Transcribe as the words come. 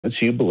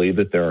events, you believe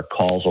that there are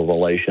causal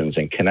relations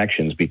and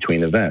connections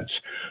between events.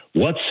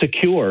 What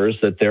secures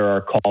that there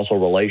are causal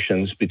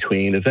relations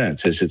between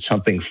events? Is it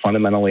something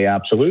fundamentally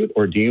absolute,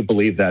 or do you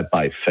believe that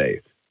by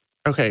faith?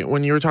 Okay,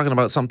 when you were talking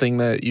about something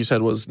that you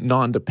said was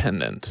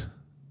non-dependent,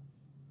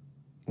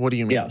 what do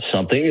you mean? Yeah,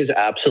 something is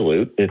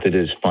absolute if it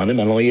is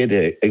fundamentally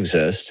it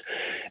exists,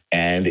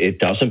 and it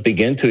doesn't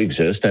begin to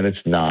exist, and it's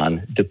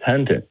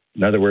non-dependent.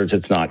 In other words,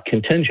 it's not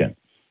contingent.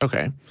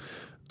 Okay.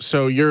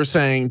 So you're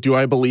saying, do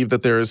I believe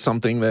that there is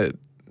something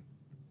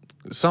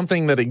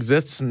that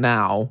exists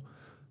now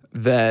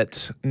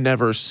that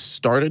never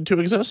started to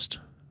exist?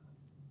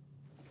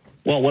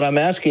 Well, what I'm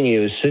asking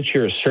you is, since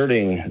you're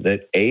asserting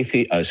that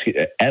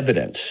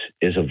evidence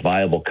is a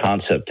viable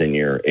concept in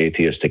your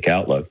atheistic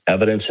outlook,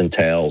 evidence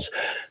entails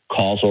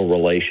causal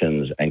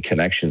relations and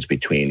connections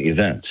between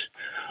events.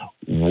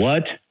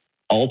 What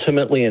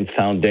ultimately and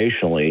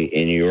foundationally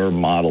in your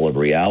model of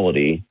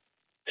reality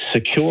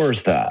secures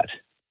that?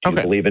 Do you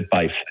believe it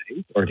by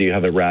faith, or do you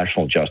have a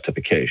rational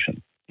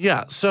justification?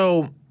 Yeah,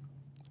 so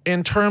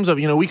in terms of,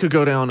 we could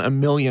go down a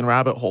million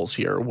rabbit holes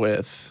here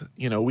with,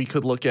 we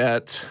could look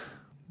at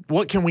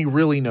what can we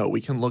really know? We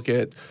can look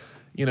at,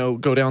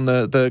 go down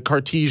the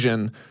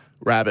Cartesian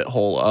rabbit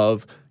hole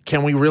of,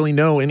 can we really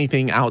know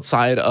anything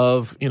outside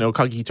of,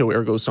 cogito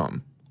ergo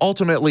sum?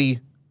 Ultimately,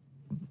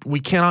 we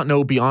cannot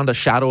know beyond a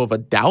shadow of a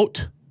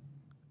doubt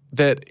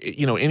that,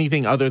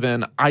 anything other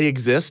than I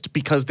exist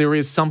because there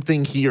is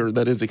something here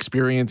that is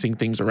experiencing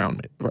things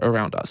around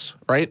us,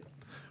 right?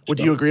 Would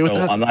you agree with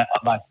that?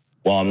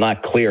 I'm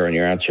not clear on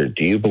your answer.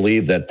 Do you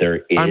believe that there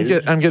is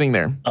I'm getting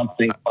there.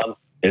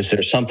 Is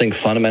there something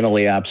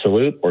fundamentally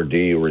absolute, or do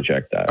you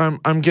reject that?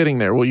 I'm getting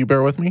there. Will you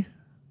bear with me?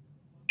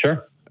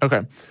 Sure.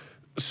 Okay.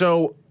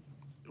 So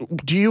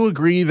do you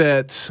agree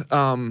that,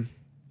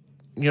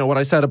 what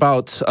I said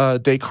about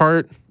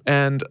Descartes,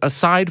 and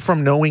aside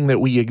from knowing that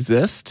we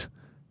exist,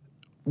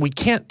 we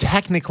can't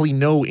technically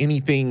know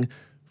anything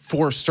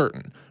for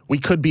certain. We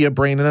could be a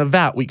brain in a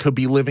vat. We could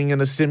be living in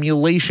a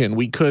simulation.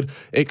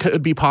 It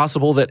could be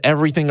possible that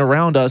everything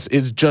around us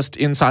is just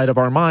inside of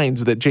our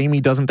minds, that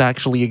Jamie doesn't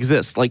actually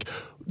exist. Like,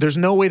 there's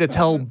no way to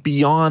tell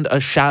beyond a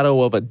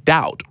shadow of a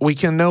doubt. We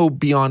can know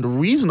beyond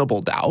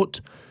reasonable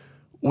doubt.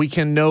 We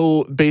can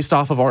know based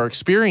off of our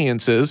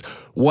experiences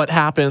what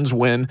happens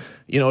when,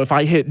 if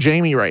I hit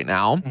Jamie right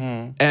now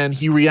and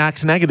he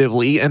reacts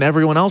negatively and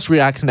everyone else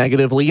reacts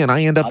negatively and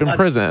I end up in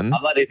prison.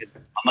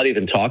 I'm not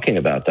even talking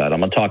about that. I'm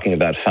not talking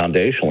about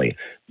foundationally.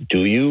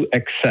 Do you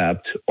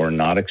accept or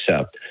not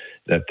accept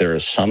that there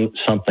is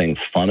something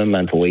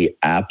fundamentally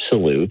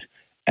absolute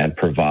and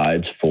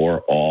provides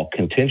for all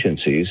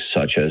contingencies,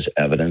 such as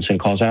evidence and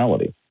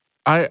causality?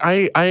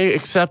 I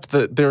accept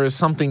that there is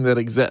something that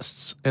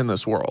exists in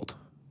this world.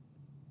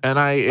 And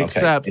I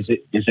accept... Is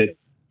it?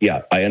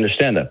 Yeah, I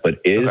understand that. But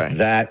is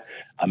that...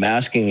 I'm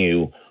asking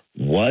you,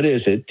 what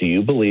is it? Do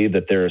you believe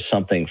that there is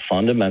something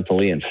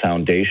fundamentally and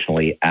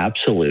foundationally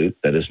absolute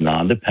that is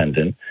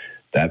non-dependent,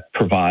 that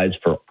provides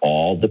for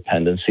all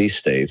dependency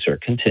states or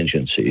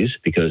contingencies?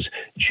 Because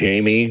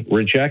Jamie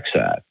rejects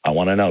that. I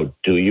want to know,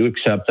 do you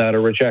accept that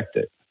or reject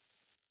it?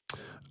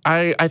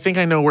 I think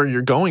I know where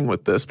you're going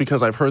with this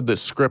because I've heard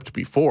this script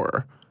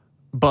before.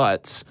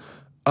 But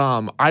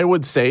I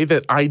would say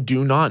that I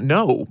do not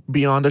know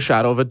beyond a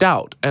shadow of a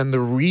doubt. And the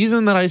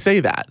reason that I say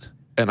that,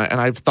 and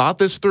I've thought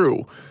this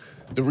through,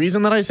 the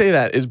reason that I say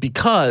that is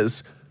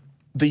because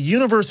the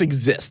universe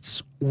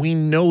exists. We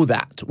know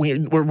that. We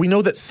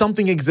know that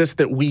something exists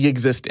that we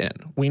exist in.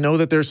 We know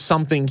that there's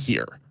something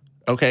here.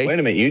 Okay? Wait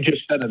a minute. You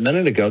just said a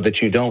minute ago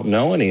that you don't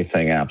know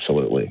anything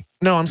absolutely.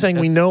 No, I'm saying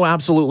we know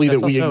absolutely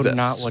that we exist. That's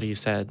not what he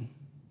said.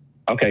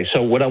 Okay,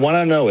 so what I want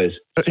to know is...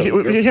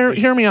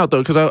 Hear me out,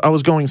 though, because I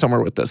was going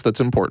somewhere with this that's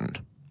important.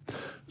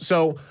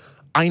 So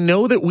I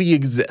know that we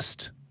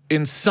exist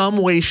in some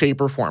way,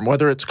 shape, or form,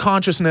 whether it's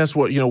consciousness,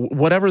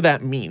 whatever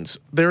that means.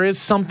 There is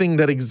something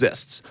that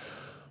exists.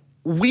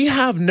 We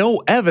have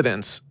no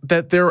evidence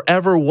that there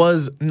ever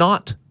was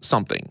not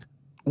something.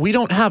 We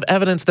don't have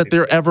evidence that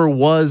there ever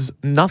was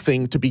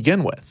nothing to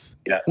begin with.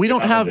 Yeah, we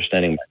don't have...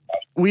 understanding.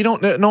 We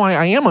don't know.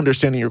 I am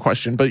understanding your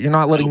question, but you're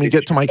not letting me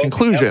get to my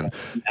conclusion.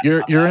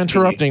 You're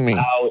interrupting me.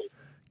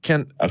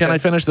 Can I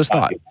finish this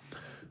thought?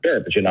 Sure,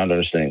 but you're not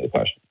understanding the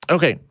question.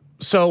 Okay,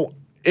 so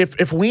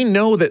if we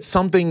know that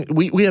something,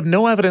 we have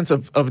no evidence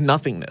of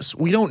nothingness.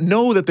 We don't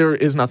know that there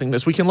is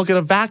nothingness. We can look at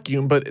a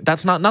vacuum, but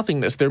that's not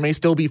nothingness. There may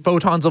still be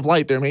photons of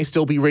light. There may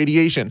still be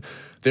radiation.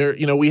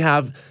 We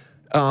have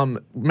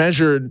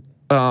measured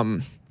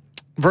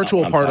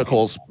virtual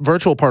particles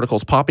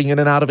popping in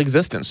and out of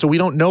existence. So we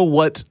don't know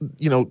what,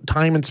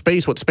 time and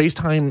space, what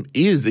space-time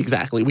is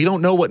exactly. We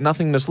don't know what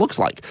nothingness looks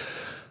like.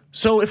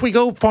 So if we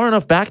go far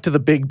enough back to the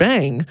Big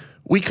Bang,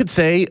 we could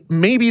say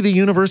maybe the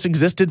universe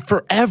existed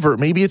forever.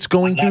 Maybe it's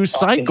going through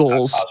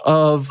cycles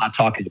of... I'm not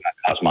talking about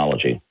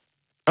cosmology.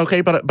 Okay,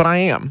 but I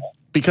am.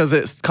 Because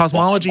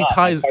cosmology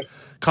ties into...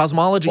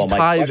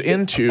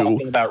 I'm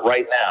talking about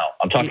right now.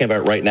 I'm talking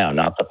about right now,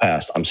 not the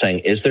past. I'm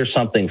saying, is there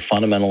something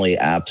fundamentally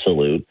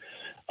absolute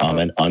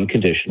and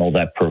unconditional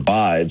that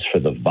provides for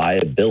the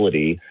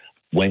viability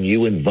when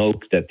you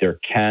invoke that there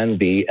can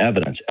be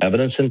evidence.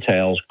 Evidence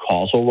entails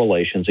causal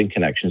relations and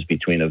connections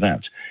between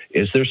events.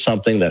 Is there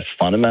something that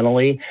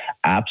fundamentally,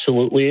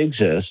 absolutely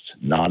exists,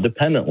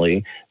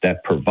 non-dependently,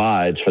 that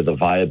provides for the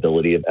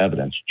viability of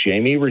evidence?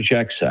 Jamie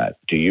rejects that.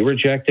 Do you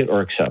reject it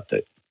or accept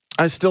it?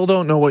 I still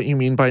don't know what you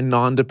mean by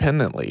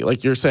non-dependently.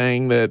 Like, you're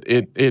saying that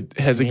it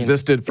has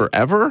existed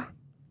forever?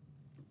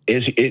 Do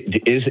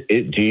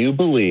you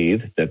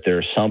believe that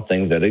there's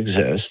something that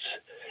exists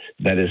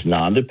that is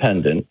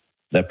non-dependent,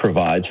 that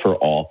provides for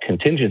all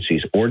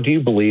contingencies? Or do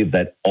you believe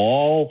that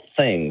all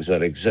things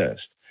that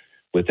exist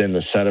within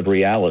the set of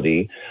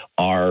reality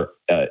are,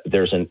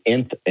 there's an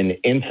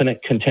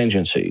infinite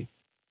contingency?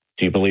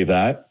 Do you believe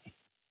that?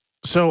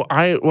 So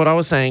what I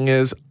was saying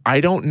is,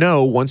 I don't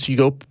know. Once you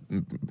go,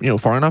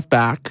 far enough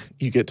back,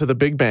 you get to the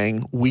Big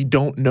Bang. We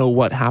don't know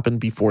what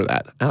happened before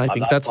that, and I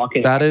think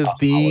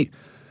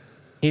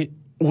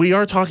we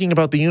are talking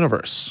about the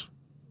universe.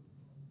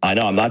 I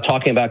know. I'm not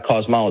talking about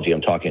cosmology.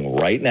 I'm talking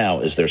right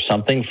now. Is there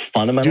something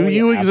fundamentally? Do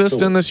you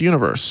exist in this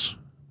universe?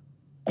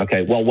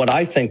 Okay. Well, what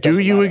I think. Do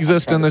you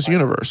exist in this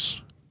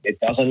universe? It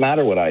doesn't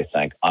matter what I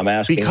think. I'm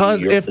asking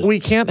because if we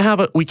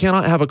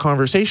cannot have a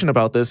conversation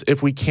about this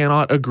if we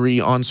cannot agree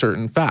on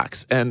certain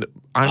facts. And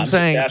I'm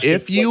saying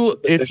if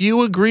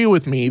you agree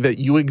with me that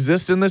you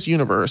exist in this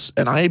universe,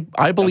 and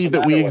I believe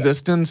that we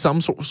exist in some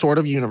sort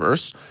of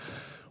universe,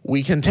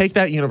 we can take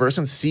that universe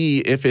and see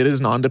if it is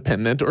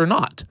non-dependent or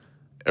not.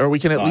 Or we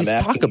can at least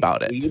talk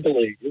about it. Do you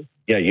believe?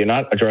 Yeah, you're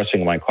not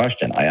addressing my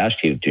question. I asked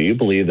you, do you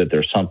believe that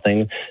there's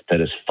something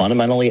that is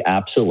fundamentally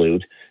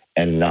absolute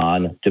and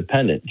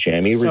non-dependent?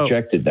 Jamie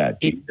rejected that.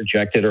 Do you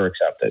reject it or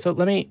accept it? So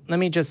let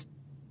me just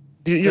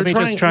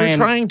try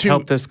and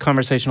help this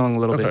conversation along a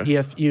little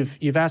bit.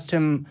 You've asked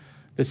him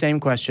the same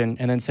question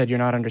and then said you're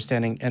not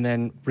understanding, and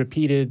then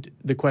repeated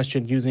the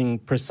question using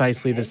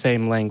precisely the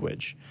same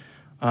language.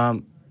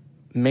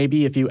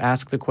 Maybe if you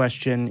ask the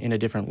question in a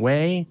different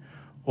way,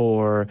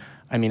 or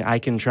I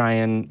can try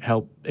and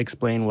help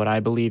explain what I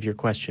believe your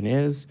question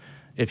is.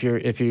 If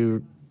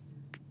you're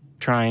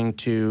trying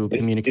to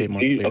communicate more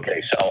clearly.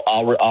 Okay, so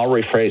I'll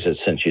rephrase it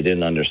since you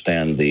didn't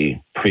understand the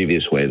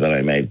previous way that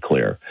I made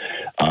clear.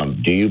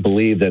 Do you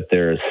believe that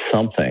there is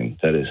something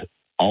that is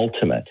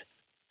ultimate,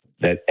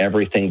 that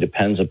everything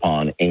depends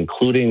upon,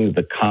 including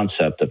the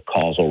concept of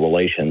causal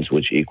relations,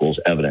 which equals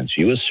evidence?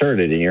 You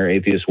asserted in your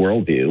atheist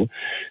worldview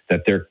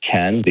that there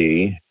can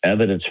be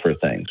evidence for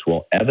things.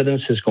 Well,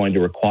 evidence is going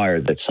to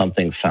require that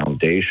something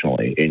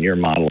foundationally in your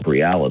model of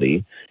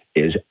reality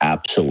is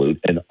absolute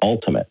and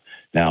ultimate.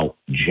 Now,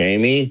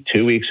 Jamie,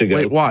 2 weeks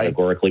ago,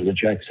 categorically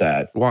rejects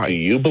that. Why? Do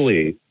you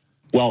believe?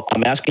 Well,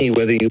 I'm asking you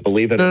whether you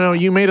believe it. No,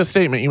 you made a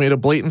statement. You made a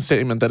blatant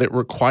statement that it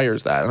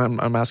requires that,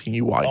 and I'm asking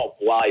you why. Well,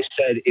 I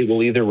said it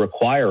will either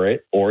require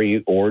it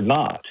or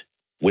not.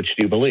 Which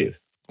do you believe?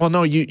 Well,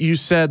 no, you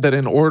said that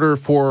in order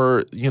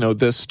for in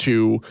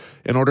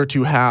order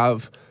to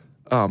have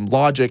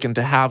logic and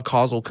to have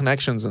causal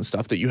connections and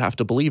stuff, that you have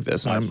to believe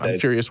this, and I'm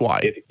curious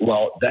why.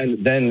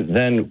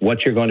 Then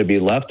what you're going to be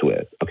left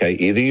with, okay?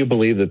 Either you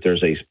believe that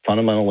there's a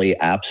fundamentally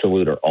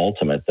absolute or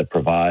ultimate that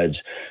provides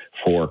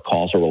for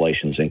causal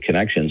relations and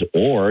connections,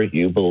 or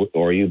you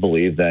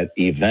believe that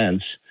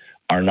events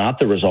are not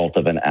the result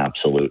of an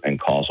absolute and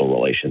causal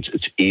relations.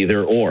 It's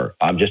either or.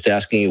 I'm just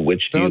asking you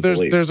which do you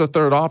believe. There's a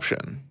third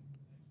option.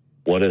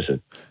 What is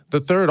it? The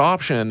third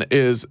option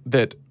is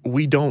that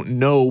we don't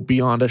know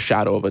beyond a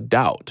shadow of a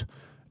doubt,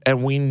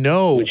 and we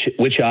know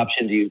which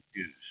option do you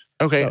choose?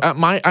 Okay,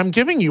 I'm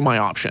giving you my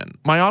option.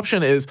 My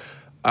option is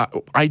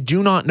I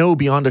do not know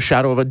beyond a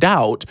shadow of a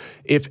doubt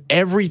if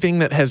everything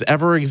that has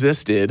ever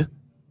existed,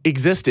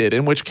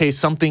 in which case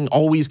something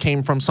always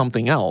came from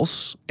something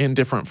else in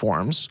different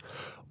forms,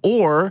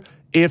 or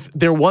if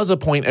there was a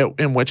point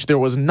in which there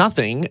was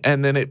nothing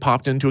and then it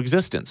popped into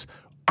existence.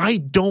 I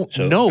don't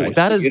know.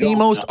 That is the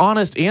most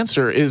honest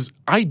answer, is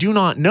I do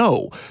not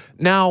know.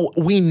 Now,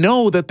 we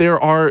know that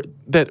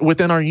that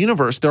within our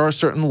universe, there are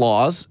certain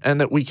laws, and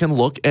that we can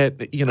look at,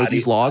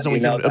 these laws, and we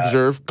can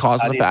observe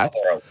cause and effect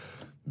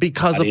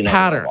because of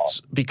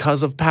patterns,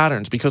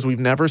 because we've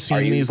never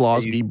seen these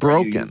laws be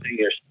broken.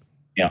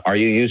 Are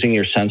you using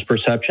your sense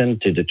perception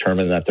to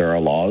determine that there are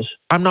laws?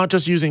 I'm not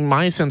just using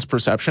my sense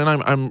perception.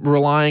 I'm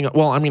relying.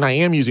 Well, I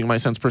am using my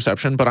sense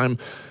perception, but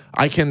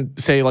I can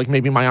say, like,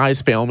 maybe my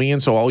eyes fail me,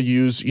 and so I'll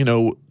use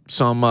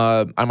some.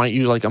 I might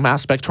use like a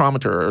mass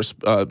spectrometer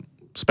or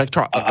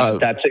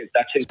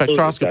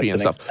spectroscopy and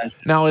stuff.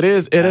 Now it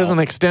is an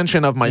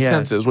extension of my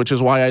senses, which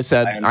is why I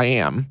said I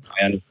am.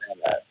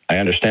 I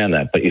understand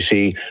that. But you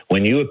see,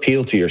 when you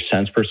appeal to your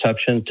sense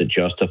perception to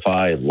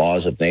justify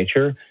laws of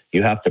nature,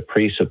 you have to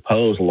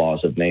presuppose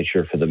laws of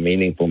nature for the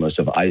meaningfulness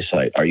of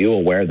eyesight. Are you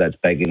aware that's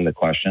begging the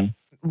question?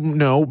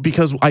 No,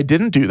 because I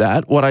didn't do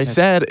that. What I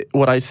said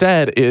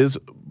is,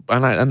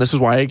 and this is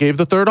why I gave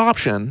the third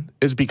option,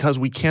 is because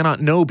we cannot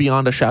know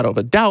beyond a shadow of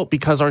a doubt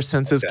because our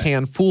senses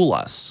can fool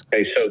us.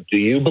 Okay, so do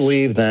you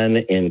believe then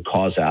in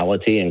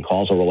causality and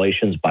causal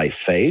relations by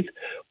faith,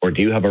 Or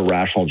do you have a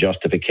rational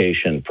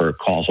justification for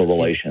causal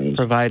relations?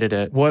 Provided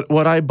it.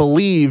 What I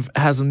believe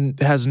has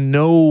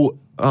no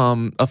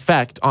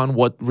effect on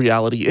what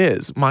reality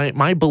is.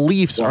 My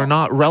beliefs are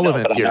not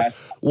relevant here.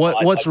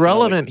 What's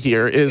relevant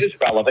here is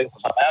relevant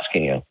because I'm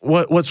asking you.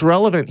 What's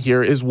relevant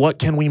here is what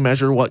can we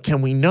measure, what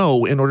can we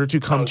know in order to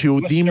come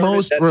to the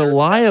most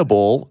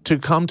reliable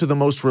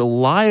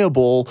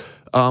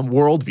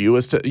worldview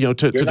as to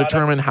to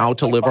determine how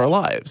to live our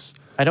lives.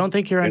 I don't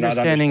think you're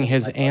understanding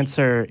his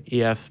answer,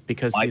 EF,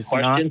 because he's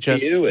not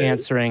just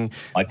answering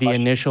the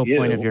initial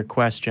point of your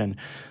question.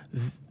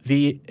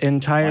 The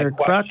entire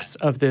crux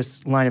of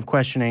this line of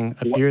questioning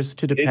appears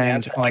to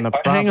depend on the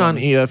problem. Hang on,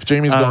 EF.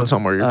 Jamie's going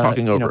somewhere. You're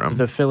talking over him.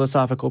 The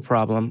philosophical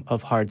problem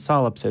of hard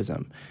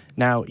solipsism.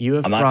 Now, you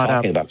have brought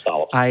up,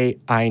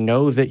 I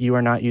know that you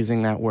are not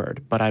using that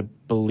word, but I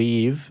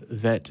believe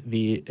that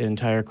the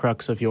entire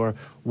crux of your,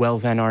 well,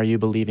 then are you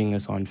believing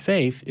this on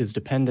faith, is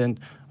dependent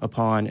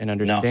upon an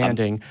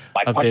understanding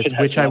of this,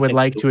 which I would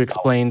like to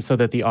explain so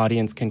that the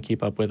audience can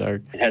keep up with our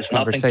conversation. It has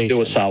nothing to do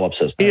with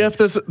solipsism. EF,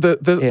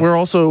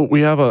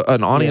 we have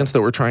an audience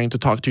that we're trying to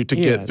talk to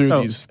get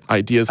through these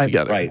ideas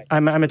together. Right.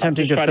 I'm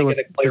attempting to get a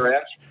clear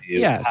answer to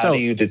you. How do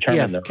you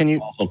determine EF, can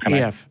you,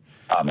 EF,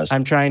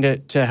 I'm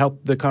trying to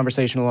help the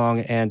conversation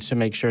along and to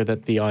make sure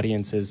that the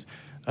audience is,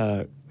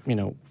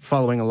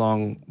 following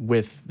along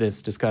with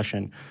this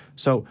discussion.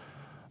 So,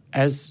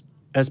 as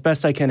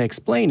best I can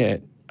explain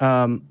it,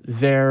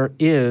 there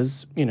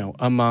is,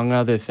 among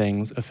other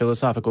things, a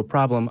philosophical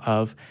problem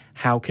of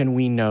how can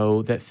we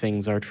know that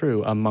things are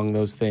true? Among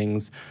those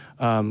things,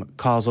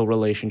 causal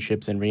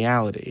relationships in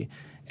reality.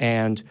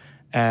 And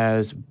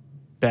as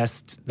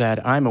best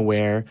that I'm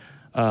aware,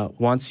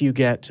 once you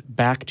get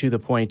back to the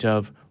point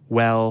of,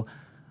 well,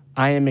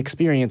 I am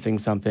experiencing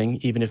something,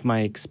 even if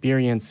my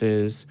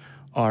experiences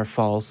are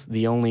false,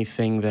 the only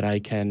thing that I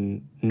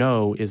can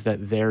know is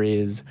that there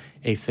is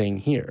a thing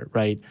here,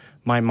 right?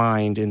 My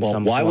mind in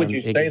some form exists. Why would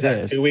you say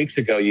that? 2 weeks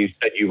ago, you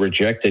said you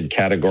rejected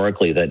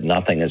categorically that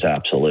nothing is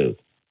absolute.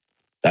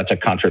 That's a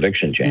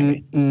contradiction,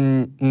 Jamie.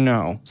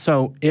 No.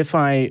 So if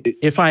I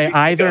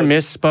either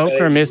misspoke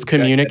or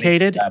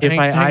miscommunicated,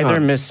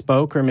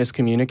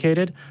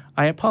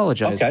 I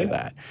apologize for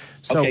that.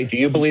 So, do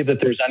you believe that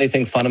there's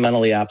anything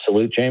fundamentally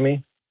absolute,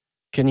 Jamie?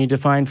 Can you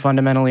define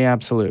fundamentally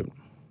absolute?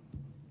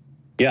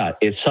 Yeah,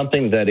 it's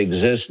something that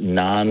exists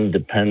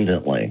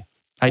non-dependently.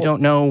 I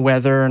don't know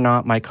whether or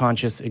not my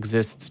conscious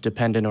exists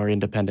dependent or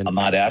independent. I'm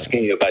not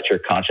asking you about your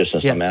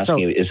consciousness. I'm asking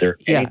you, is there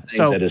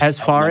anything that is as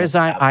far as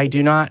I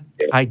do not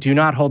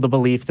hold the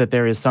belief that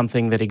there is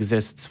something that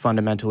exists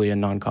fundamentally and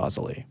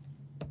non-causally.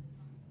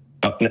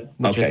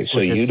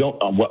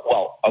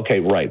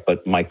 Right.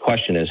 But my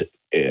question is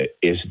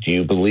do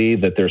you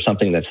believe that there's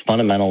something that's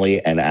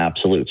fundamentally and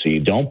absolute? So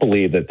you don't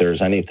believe that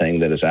there's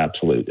anything that is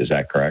absolute. Is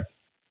that correct?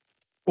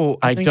 Well,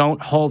 I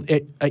don't hold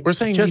it. We're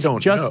saying you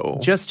don't know.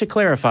 Just to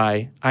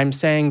clarify, I'm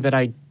saying that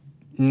I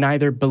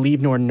neither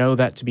believe nor know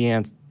that to be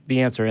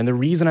the answer. And the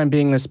reason I'm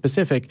being this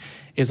specific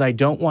is I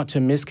don't want to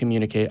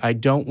miscommunicate. I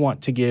don't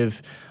want to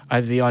give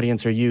either the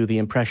audience or you the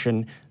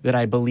impression that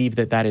I believe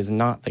that that is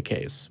not the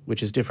case,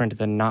 which is different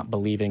than not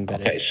believing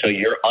that it is. Okay, so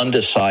you're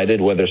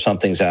undecided whether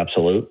something's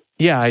absolute?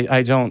 Yeah,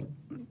 I don't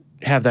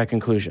have that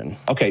conclusion.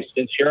 Okay,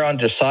 since you're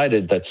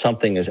undecided that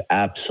something is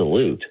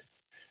absolute,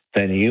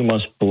 then you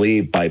must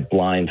believe by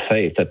blind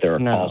faith that there are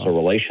causal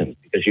relations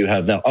because you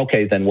have no.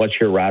 Okay, then what's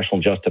your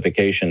rational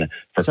justification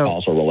for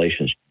causal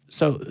relations?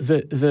 So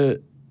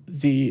the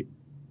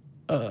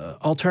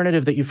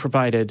alternative that you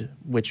provided,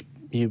 which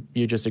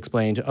you just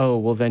explained, oh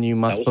well, then you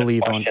must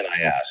believe on.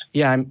 I asked.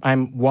 Yeah,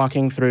 I'm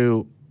walking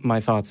through my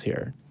thoughts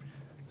here.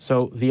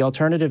 So the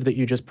alternative that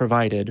you just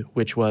provided,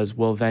 which was,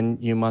 well, then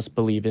you must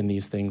believe in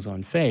these things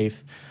on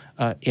faith,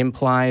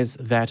 implies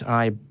that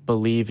I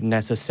believe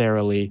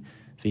necessarily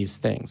these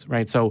things,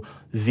 right? So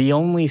the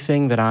only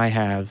thing that I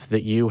have,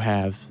 that you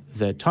have,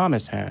 that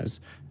Thomas has,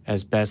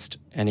 as best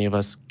any of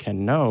us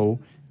can know,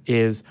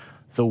 is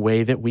the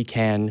way that we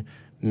can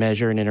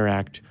measure and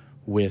interact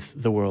with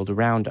the world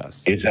around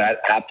us. Is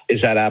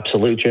that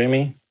absolute,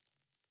 Jamie?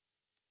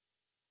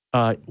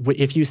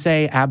 If you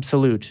say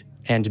absolute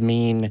and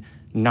mean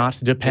not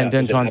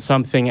dependent on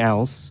something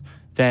else,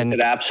 then... Is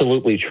it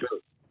absolutely true?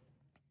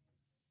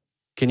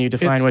 Can you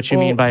define what you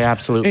mean by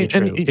absolutely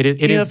true?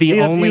 It is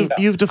the only...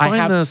 You've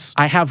defined this.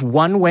 I have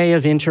one way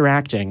of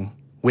interacting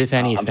with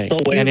anything,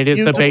 and it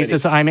is the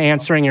basis. I'm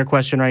answering your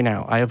question right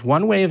now. I have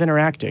one way of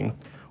interacting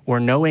or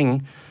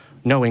knowing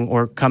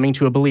or coming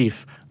to a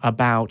belief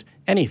about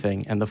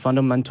anything, and the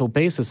fundamental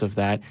basis of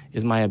that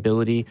is my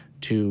ability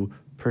to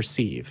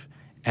perceive.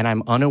 And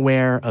I'm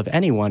unaware of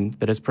anyone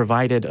that has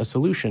provided a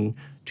solution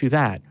to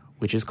that,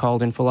 which is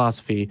called in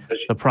philosophy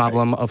the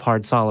problem of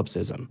hard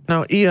solipsism.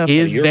 Now, EF,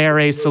 is there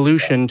a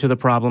solution to the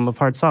problem of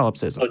hard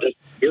solipsism? So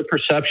your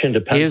perception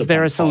depends. Is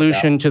there a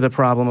solution to the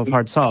problem of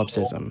hard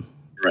solipsism?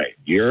 Right.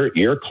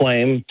 Your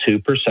claim to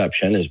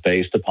perception is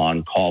based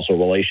upon causal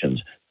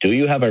relations. Do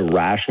you have a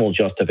rational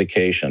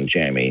justification,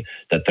 Jamie,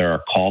 that there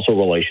are causal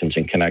relations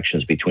and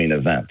connections between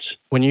events?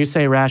 When you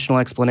say rational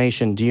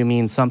explanation, do you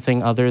mean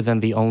something other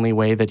than the only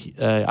way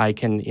that I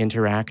can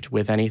interact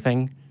with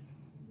anything?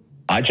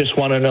 I just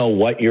want to know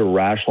what your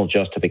rational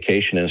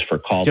justification is for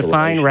causal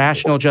Define relations.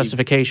 rational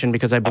justification,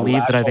 because I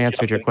believe that I've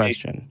answered your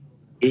question.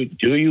 Do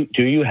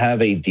you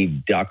have a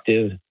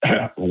deductive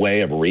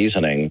way of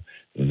reasoning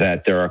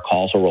that there are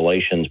causal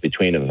relations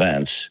between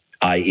events,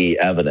 i.e.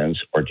 evidence,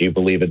 or do you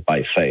believe it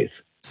by faith?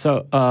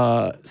 So,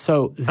 the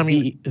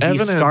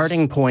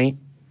starting point,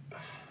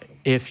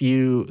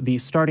 the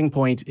starting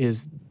point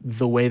is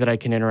the way that I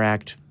can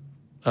interact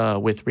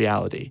with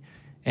reality.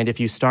 And if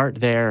you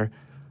start there,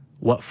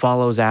 what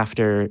follows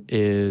after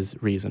is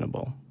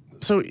reasonable.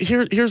 So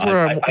here's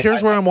where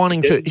I'm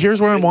wanting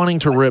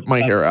to rip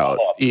my hair out.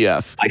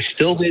 EF. I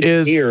still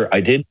didn't hear.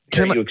 I did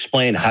hear you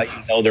explain how you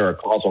know there are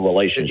causal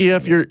relations.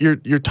 EF,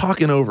 you're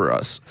talking over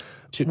us.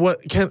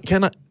 What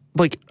can I?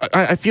 Like,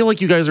 I feel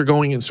like you guys are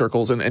going in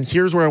circles, and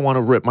here's where I want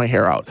to rip my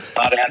hair out.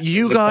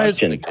 You guys,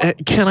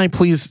 can I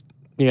please?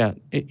 Yeah.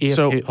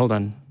 Hold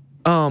on.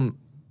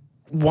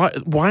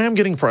 Why I'm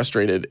getting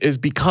frustrated is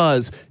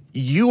because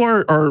you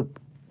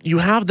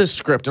have this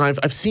script, and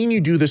I've seen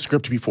you do this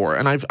script before,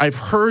 and I've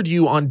heard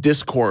you on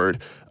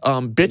Discord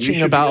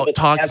bitching about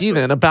Talk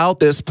Heathen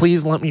about this.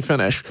 Please let me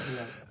finish.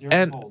 Yeah,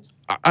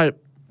 and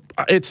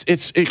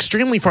it's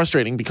extremely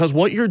frustrating because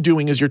what you're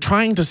doing is you're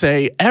trying to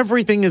say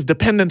everything is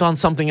dependent on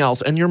something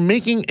else, and you're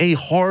making a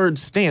hard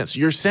stance.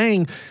 You're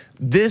saying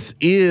this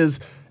is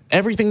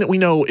everything that we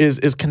know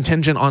is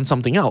contingent on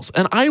something else,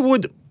 and I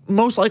would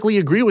most likely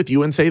agree with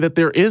you and say that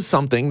there is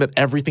something that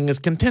everything is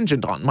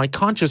contingent on. My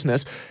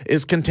consciousness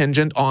is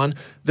contingent on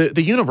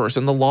the universe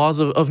and the laws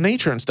of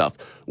nature and stuff.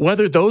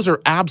 Whether those are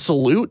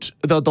absolute,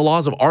 the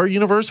laws of our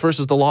universe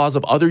versus the laws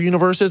of other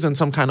universes and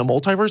some kind of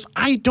multiverse,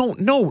 I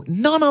don't know.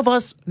 None of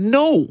us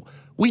know.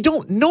 We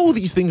don't know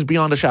these things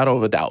beyond a shadow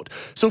of a doubt.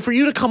 So for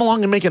you to come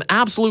along and make an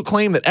absolute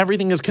claim that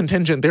everything is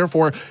contingent,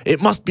 therefore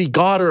it must be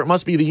God or it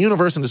must be the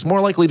universe, and it's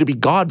more likely to be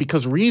God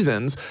because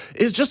reasons,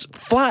 is just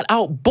flat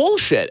out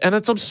bullshit, and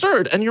it's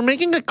absurd. And you're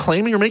making a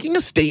claim and you're making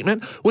a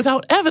statement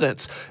without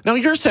evidence. Now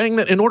you're saying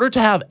that in order to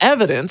have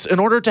evidence, in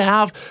order to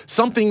have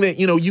something that,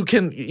 you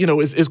can,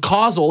 is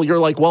causal, you're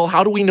like, well,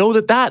 how do we know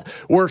that that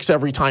works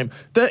every time?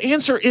 The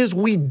answer is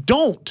we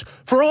don't.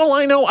 For all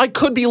I know, I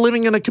could be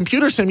living in a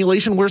computer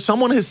simulation where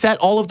someone has set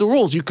all of the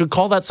rules. You could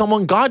call that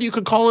someone God. You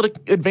could call it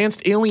an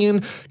advanced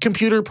alien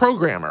computer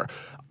programmer.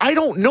 I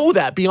don't know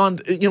that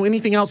beyond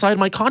anything outside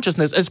my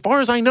consciousness. As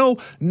far as I know,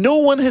 no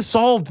one has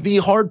solved the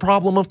hard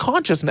problem of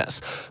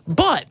consciousness.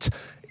 But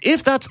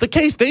if that's the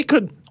case, they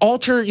could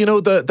alter,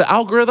 the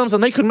algorithms,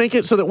 and they could make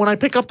it so that when I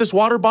pick up this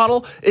water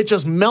bottle, it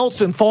just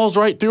melts and falls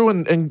right through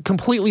and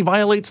completely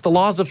violates the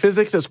laws of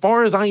physics. As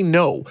far as I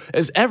know,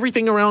 as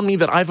everything around me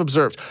that I've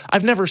observed,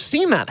 I've never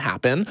seen that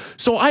happen.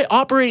 So I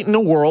operate in a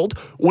world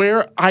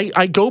where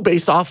I go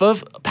based off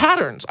of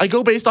patterns. I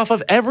go based off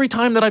of every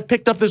time that I've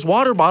picked up this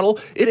water bottle,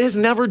 it has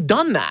never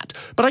done that.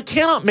 But I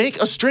cannot make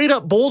a straight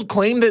up bold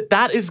claim that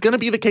that is going to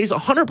be the case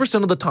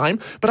 100% of the time.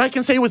 But I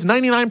can say with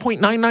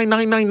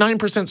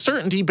 99.99999%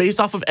 certainty based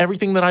off of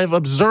everything that I've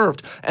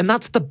observed, and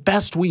that's the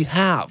best we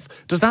have.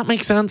 Does that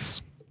make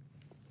sense?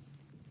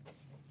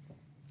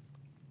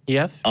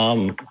 Yeah,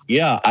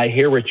 I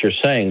hear what you're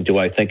saying. Do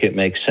I think it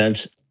makes sense?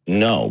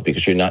 No,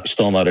 because you're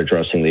still not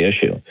addressing the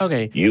issue.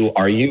 Okay.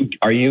 Are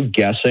you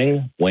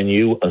guessing when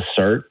you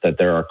assert that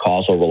there are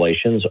causal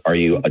relations? Are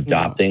you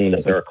adopting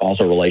that there are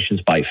causal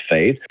relations by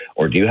faith,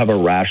 or do you have a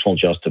rational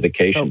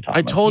justification?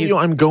 I told you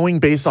I'm going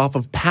based off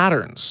of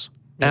patterns.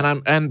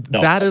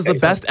 That is the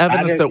best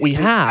evidence that we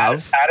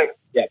have.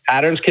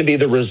 Patterns can be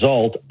the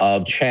result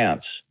of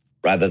chance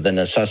rather than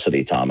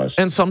necessity, Thomas.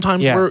 And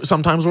sometimes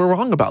we're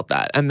wrong about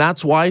that, and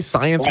that's why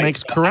science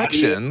makes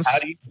corrections.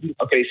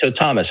 Okay, so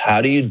Thomas,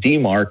 how do you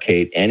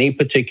demarcate any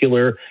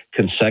particular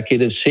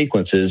consecutive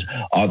sequences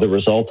are the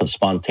result of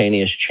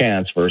spontaneous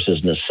chance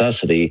versus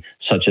necessity,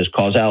 such as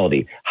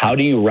causality? How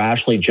do you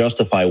rationally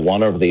justify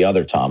one over the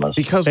other, Thomas?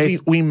 Because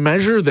we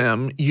measure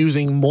them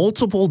using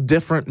multiple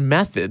different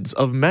methods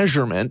of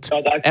measurement,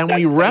 and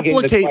we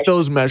replicate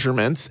those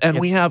measurements, and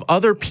we have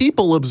other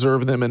people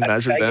observe them and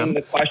measure them.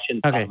 The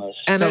question, Thomas.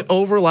 And it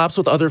overlaps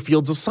with other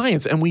fields of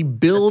science, and we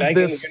build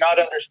this. You're not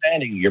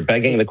understanding. You're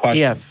begging the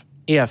question.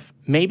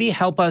 Maybe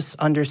help us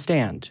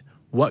understand.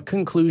 What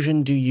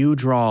conclusion do you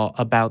draw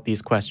about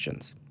these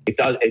questions? It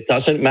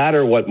doesn't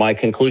matter what my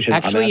conclusion is.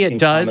 Actually, it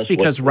does,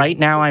 because right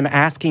now I'm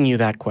asking you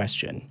that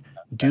question.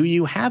 Do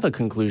you have a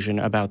conclusion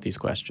about these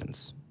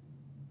questions?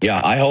 Yeah,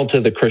 I hold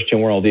to the Christian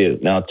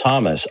worldview. Now,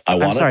 Thomas, I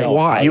want to know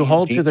why you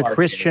hold to the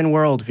Christian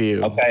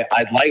worldview. Okay,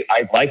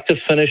 I'd like to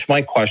finish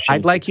my question.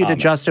 I'd like you to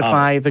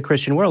justify the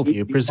Christian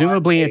worldview.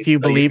 Presumably, if you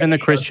believe in the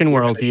Christian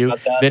worldview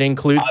that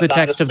includes the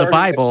text of the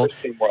Bible.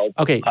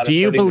 Okay, do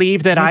you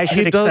believe that I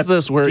should accept? He does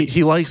this where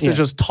he likes to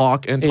just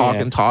talk and talk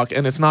and talk,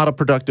 and it's not a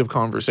productive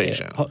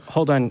conversation.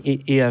 Hold on,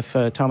 EF.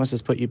 Thomas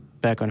has put you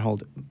back on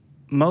hold.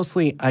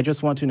 Mostly, I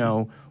just want to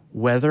know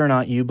whether or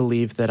not you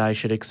believe that I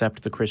should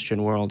accept the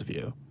Christian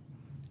worldview.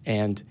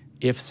 And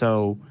if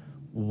so,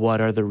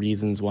 what are the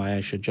reasons why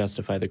I should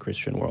justify the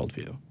Christian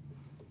worldview?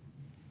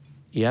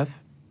 EF?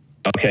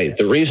 Okay,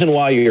 the reason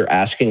why you're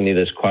asking me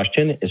this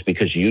question is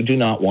because you do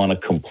not want to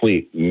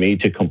complete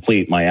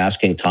my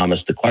asking Thomas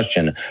the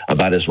question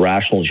about his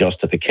rational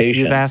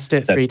justification. You've asked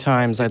it 3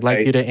 times. I'd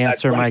like you to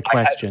answer my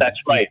question. That's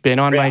right. You've been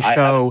on my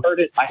show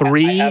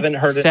 3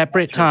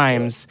 separate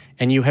times,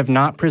 and you have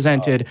not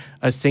presented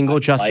a single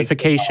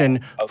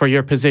justification for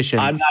your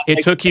position.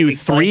 It took you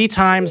 3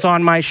 times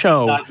on my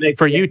show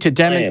for you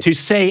to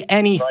say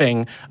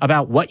anything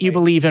about what you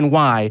believe and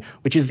why,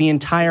 which is the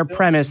entire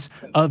premise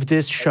of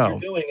this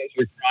show.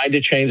 You're trying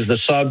to change the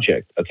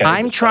subject. Okay,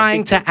 I'm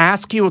trying to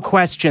ask you a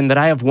question that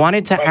I have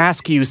wanted to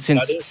ask you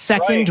since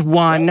second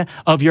one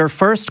of your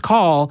first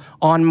call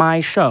on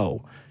my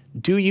show.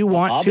 Do you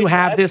want to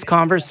have this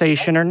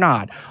conversation or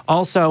not?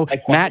 Also,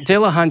 Matt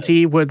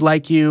Dillahunty would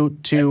like you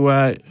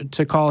to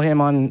call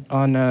him on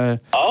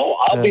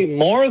I'll be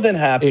more than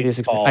happy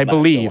to call I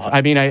believe.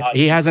 I mean,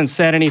 he hasn't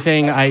said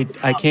anything. I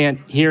can't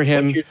hear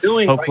him.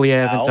 Hopefully, I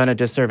haven't done a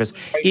disservice.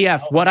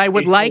 EF, what I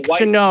would like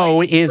to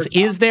know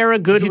is there a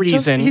good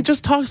reason? He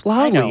just talks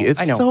loudly.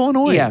 It's so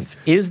annoying. EF,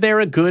 is there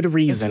a good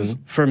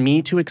reason for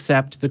me to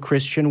accept the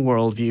Christian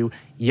worldview?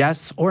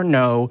 Yes or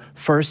no?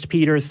 1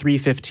 Peter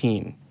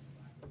 3:15.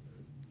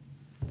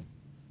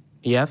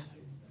 EF?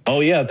 Oh,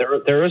 yeah,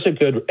 there is a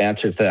good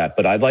answer to that,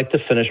 but I'd like to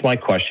finish my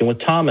question with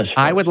Thomas first.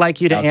 I would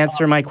like you to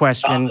answer my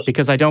question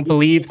because I don't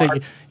believe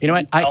that, you know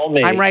what,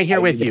 I'm right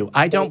here with you.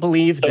 I don't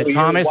believe that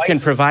Thomas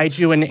can provide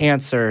you an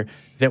answer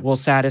that will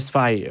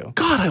satisfy you.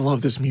 God, I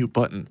love this mute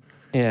button.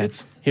 Yeah,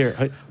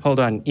 here,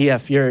 hold on.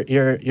 EF,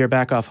 you're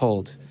back off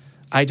hold.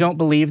 I don't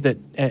believe that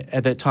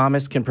that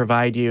Thomas can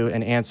provide you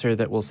an answer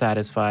that will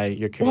satisfy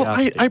your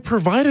curiosity. Well, I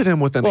provided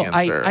him with an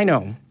answer. I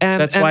know. And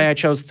that's why I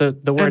chose the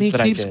words that I did.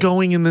 And he keeps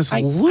going in this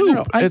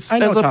loop. As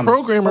a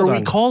programmer,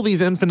 we call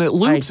these infinite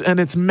loops, and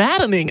it's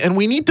maddening, and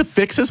we need to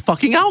fix his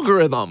fucking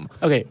algorithm.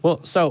 Okay, well,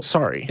 so...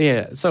 Sorry.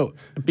 Yeah, so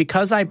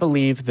because I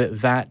believe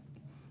that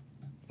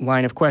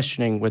line of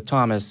questioning with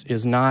Thomas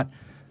is not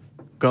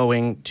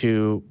going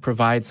to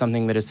provide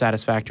something that is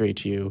satisfactory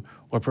to you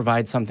or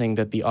provide something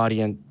that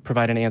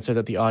provide an answer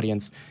that the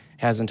audience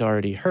hasn't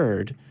already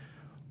heard,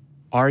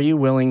 are you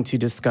willing to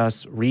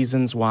discuss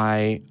reasons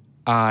why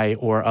I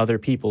or other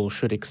people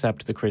should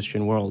accept the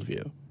Christian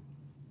worldview?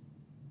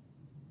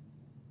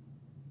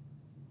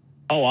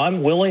 Oh,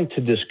 I'm willing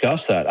to discuss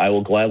that. I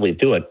will gladly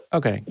do it.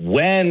 Okay.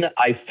 When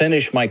I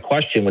finish my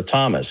question with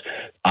Thomas,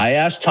 I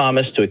asked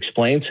Thomas to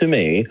explain to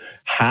me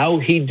how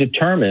he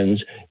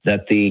determines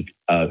that the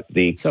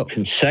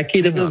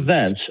consecutive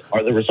events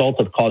are the result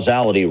of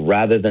causality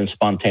rather than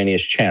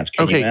spontaneous chance.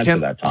 Can you answer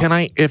that,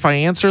 Thomas? If I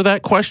answer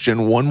that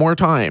question one more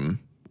time,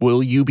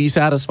 will you be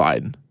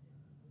satisfied?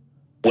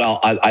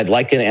 Well, I'd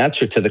like an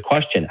answer to the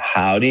question.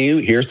 How do you?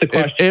 Here's the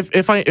question.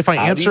 If I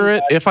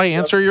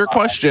answer your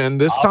question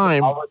this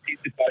time,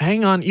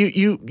 hang on.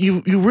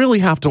 You really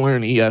have to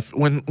learn, EF.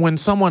 When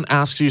someone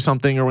asks you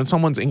something or when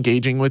someone's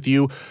engaging with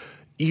you,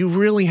 you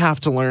really have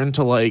to learn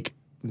to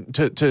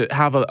to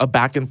have a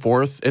back and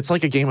forth. It's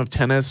like a game of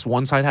tennis.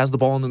 One side has the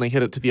ball and then they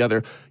hit it to the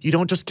other. You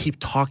don't just keep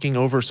talking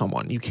over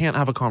someone. You can't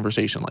have a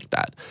conversation like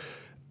that.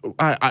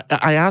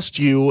 I asked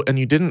you and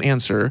you didn't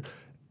answer.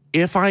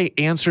 If I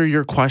answer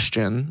your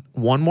question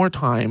one more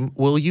time,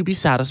 will you be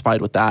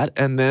satisfied with that?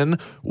 And then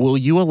will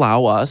you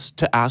allow us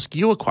to ask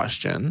you a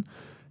question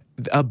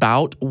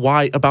about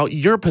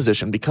your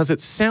position? Because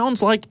it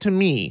sounds like to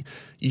me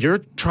you're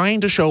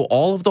trying to show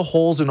all of the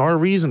holes in our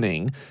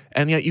reasoning,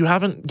 and yet you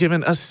haven't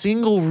given a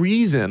single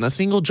reason, a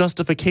single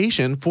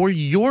justification for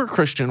your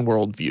Christian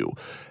worldview.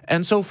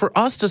 And so for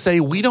us to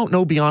say we don't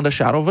know beyond a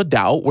shadow of a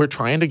doubt, we're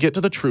trying to get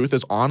to the truth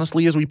as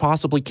honestly as we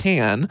possibly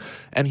can,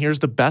 and here's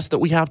the best that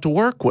we have to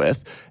work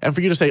with. And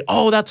for you to say,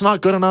 oh, that's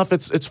not good enough,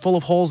 it's full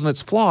of holes and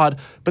it's flawed,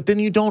 but then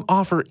you don't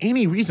offer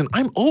any reason.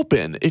 I'm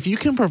open. If you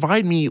can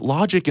provide me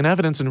logic and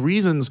evidence and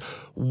reasons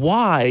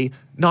why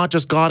not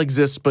just God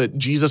exists, but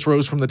Jesus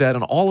rose from the dead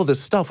and all of this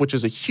stuff, which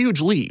is a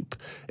huge leap.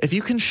 If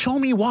you can show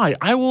me why,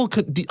 I will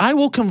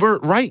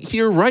convert right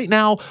here, right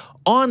now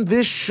on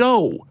this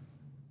show.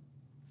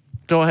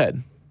 Go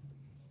ahead.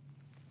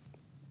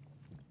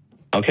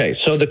 Okay,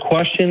 so the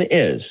question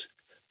is,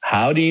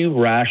 how do you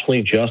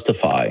rationally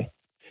justify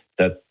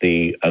that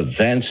the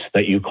events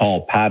that you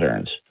call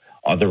patterns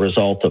are the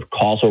result of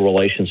causal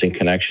relations and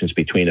connections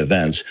between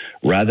events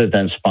rather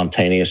than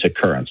spontaneous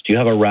occurrence? Do you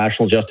have a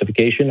rational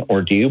justification,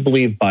 or do you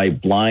believe by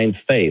blind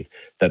faith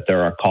that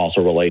there are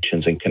causal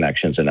relations and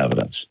connections and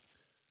evidence?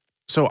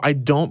 So I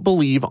don't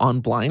believe on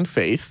blind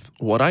faith.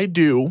 What I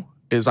do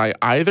is I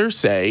either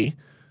say,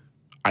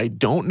 I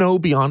don't know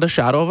beyond a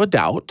shadow of a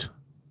doubt,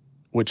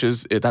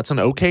 that's an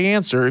okay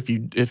answer.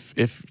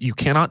 If you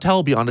cannot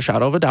tell beyond a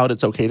shadow of a doubt,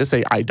 it's okay to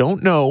say, I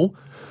don't know,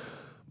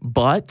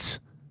 but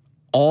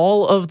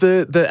all of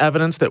the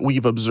evidence that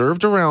we've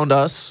observed around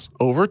us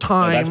over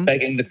time. That's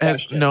begging the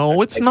question.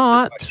 No, it's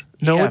not.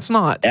 No, it's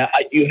not.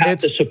 You have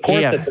to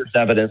support that there's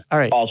evidence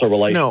of causal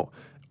relation. No.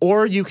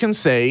 Or you can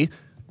say,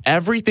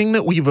 everything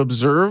that we've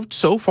observed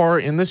so far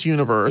in this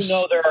universe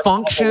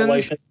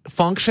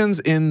functions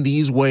in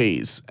these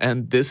ways.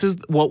 And this is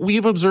what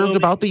we've observed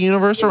about the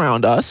universe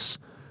around us.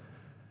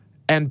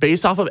 And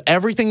based off of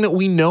everything that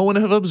we know and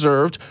have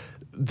observed,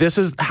 this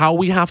is how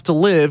we have to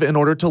live in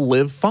order to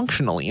live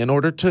functionally, in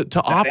order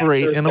to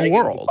operate in a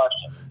world.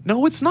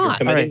 No, it's not.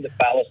 You're committing the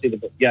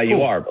fallacy. Yeah,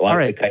 you are. Well, all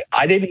right. Okay.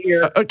 I didn't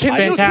hear.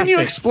 Can you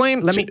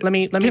explain? Let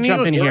me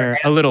jump in here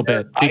a little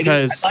bit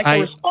because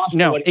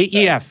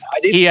EF.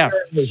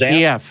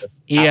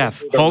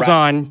 Hold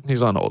on.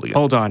 He's on hold again.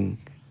 Hold on.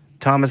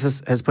 Thomas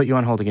has put you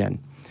on hold again.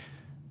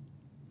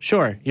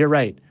 Sure, you're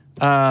right.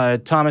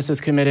 Thomas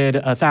has committed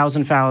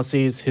 1,000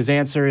 fallacies. His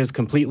answer is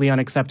completely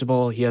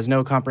unacceptable. He has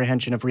no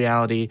comprehension of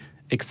reality,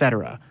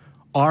 etc.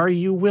 Are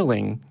you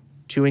willing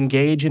to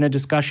engage in a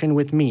discussion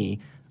with me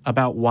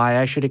about why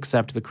I should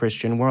accept the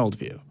Christian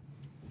worldview?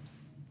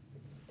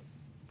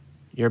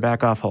 You're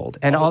back off hold.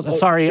 And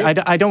sorry,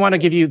 I don't want to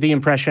give you the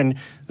impression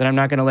that I'm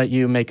not going to let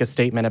you make a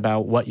statement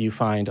about what you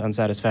find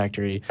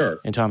unsatisfactory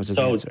in Thomas's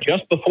answer. So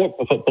just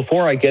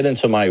before I get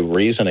into my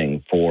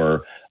reasoning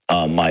for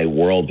my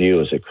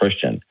worldview as a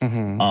Christian,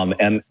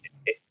 and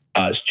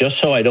just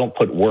so I don't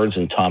put words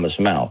in Thomas'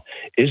 mouth,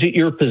 is it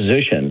your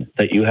position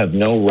that you have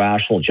no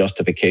rational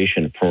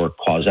justification for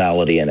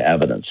causality and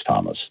evidence,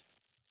 Thomas?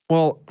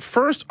 Well,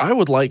 first, I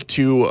would like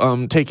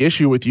to take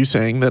issue with you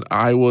saying that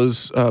I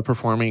was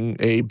performing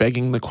a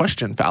begging the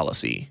question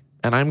fallacy.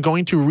 And I'm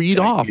going to read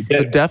off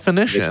the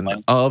definition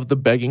of the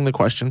begging the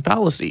question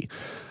fallacy.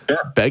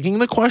 Sure. Begging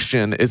the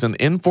question is an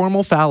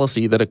informal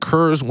fallacy that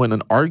occurs when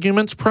an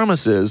argument's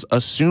premises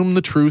assume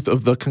the truth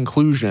of the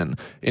conclusion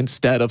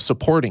instead of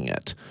supporting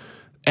it.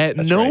 At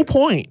no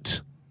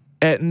point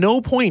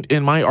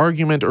in my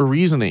argument or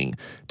reasoning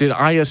did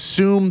I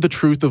assume the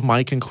truth of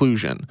my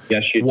conclusion.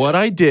 Yes, you did. What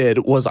I did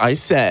was I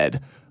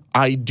said,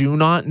 I do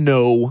not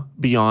know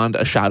beyond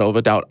a shadow of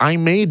a doubt. I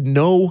made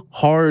no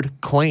hard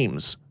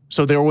claims.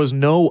 So there was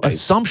no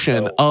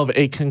assumption of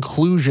a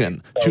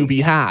conclusion to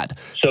be had.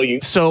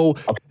 So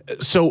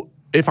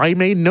if I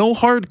made no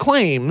hard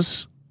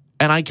claims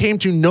and I came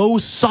to no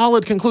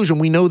solid conclusion,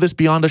 we know this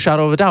beyond a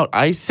shadow of a doubt.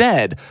 I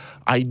said,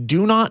 I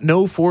do not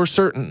know for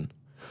certain,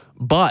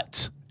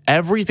 but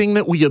everything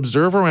that we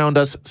observe around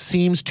us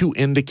seems to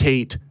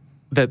indicate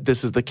that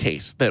this is the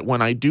case, that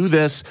when I do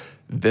this,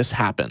 this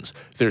happens.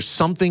 There's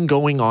something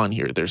going on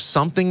here. There's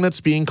something that's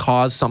being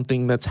caused,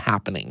 something that's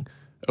happening.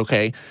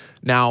 Okay.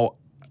 Now,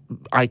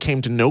 I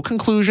came to no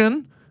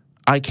conclusion.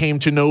 I came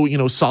to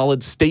no,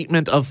 solid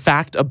statement of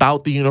fact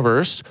about the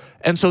universe.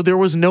 And so there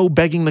was no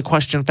begging the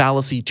question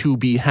fallacy to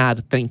be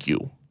had. Thank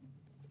you.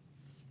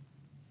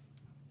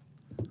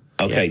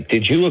 Okay. Yeah.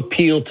 Did you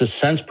appeal to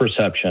sense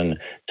perception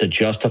to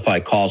justify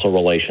causal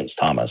relations,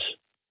 Thomas?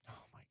 Oh,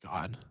 my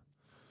God.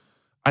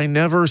 I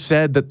never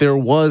said that there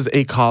was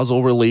a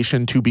causal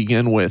relation to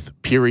begin with,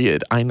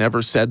 period. I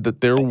never said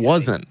that there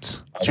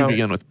wasn't to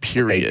begin with,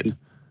 period.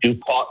 Okay.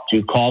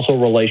 Do causal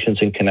relations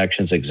and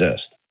connections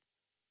exist?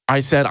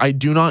 I said, I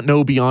do not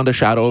know beyond a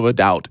shadow of a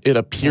doubt. It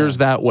appears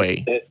that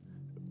way.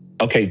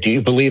 Okay. Do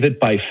you believe it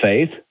by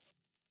faith?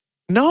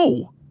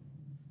 No.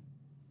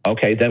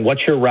 Okay. Then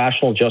what's your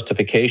rational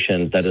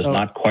justification that is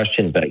not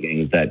question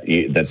begging that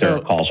there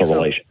are causal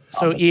relations?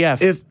 So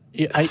EF,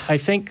 I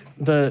think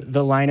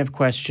the line of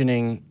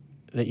questioning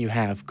that you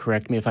have,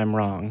 correct me if I'm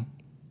wrong,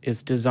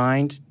 is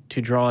designed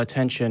to draw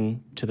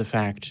attention to the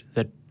fact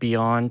that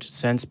beyond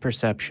sense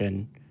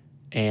perception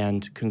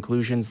and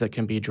conclusions that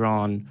can be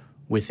drawn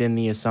within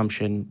the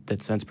assumption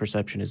that sense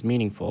perception is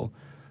meaningful,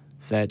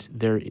 that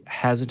there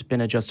hasn't been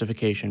a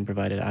justification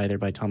provided either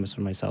by Thomas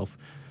or myself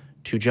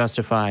to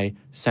justify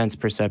sense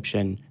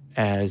perception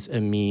as a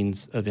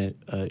means of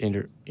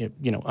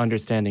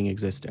understanding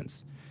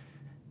existence.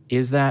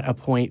 Is that a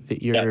point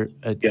that you're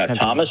attempting?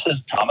 Thomas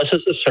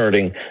is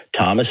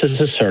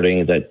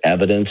asserting that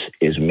evidence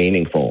is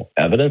meaningful.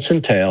 Evidence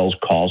entails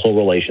causal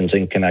relations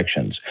and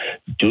connections.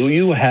 Do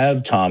you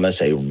have, Thomas,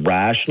 a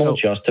rational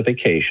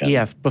justification?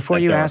 Yeah. Before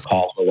you ask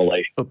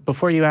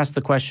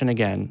the question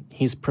again,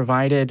 he's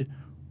provided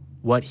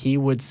what he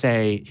would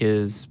say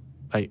is,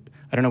 I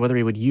don't know whether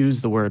he would use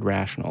the word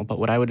rational, but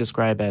what I would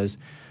describe as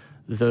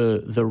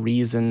the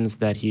reasons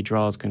that he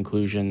draws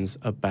conclusions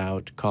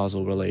about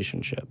causal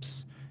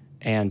relationships.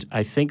 And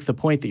I think the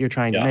point that you're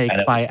trying to make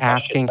by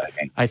asking,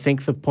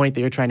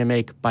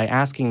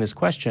 this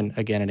question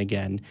again and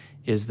again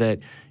is that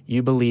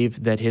you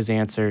believe that his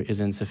answer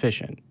is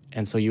insufficient.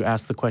 And so you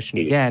ask the question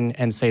again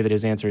and say that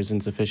his answer is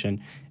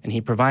insufficient. And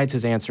he provides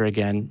his answer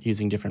again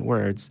using different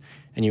words.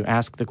 And you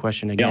ask the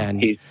question again.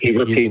 He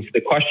repeats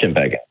the question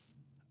begging.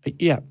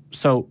 Yeah.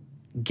 So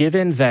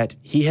given that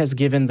he has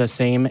given the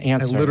same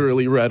answer. I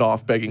literally read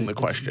off begging the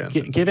question.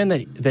 Given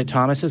that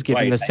Thomas has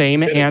given the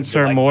same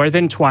answer more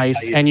than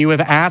twice, and you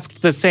have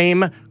asked the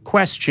same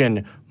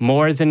question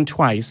more than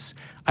twice,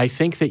 I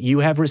think that you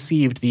have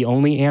received the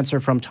only answer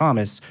from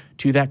Thomas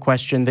to that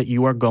question that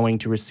you are going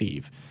to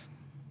receive.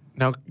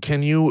 Now,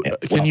 can you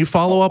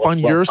follow up on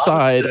your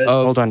side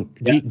of... Hold on.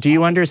 Do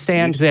you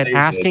understand that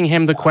asking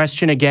him the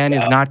question again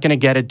is not going to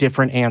get a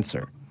different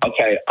answer?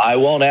 Okay, I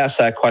won't ask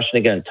that question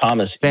again,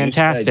 Thomas.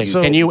 Fantastic.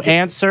 Can you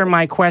answer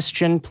my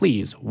question,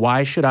 please?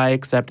 Why should I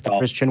accept the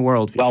Christian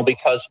worldview? Well,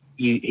 because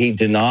he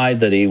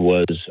denied that he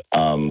was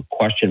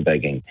question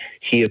begging.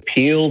 He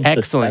appealed.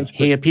 Excellent.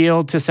 He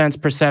appealed to sense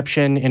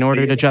perception in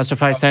order to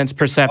justify sense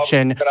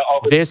perception.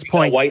 This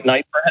point. White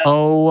knight for him?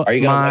 Oh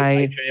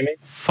my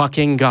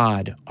fucking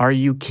God! Are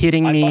you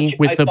kidding me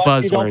with the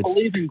buzzwords?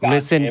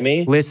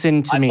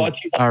 Listen to me.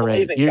 All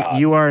right,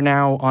 you are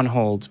now on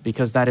hold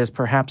because that is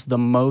perhaps the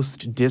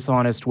most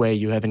dishonest way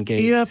you have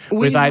engaged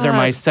with either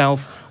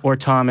myself or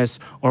Thomas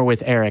or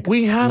with Eric.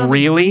 We had an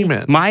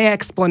agreement. My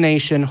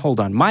explanation. Hold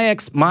on. My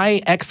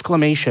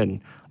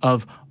exclamation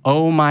of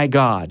 "Oh my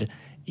God"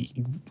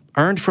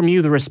 earned from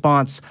you the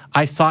response,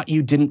 "I thought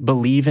you didn't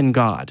believe in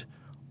God."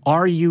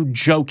 Are you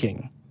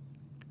joking?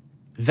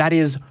 That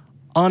is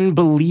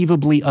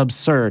unbelievably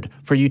absurd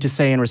for you to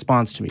say in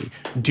response to me.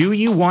 Do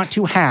you want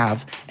to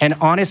have an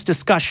honest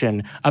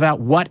discussion about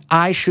what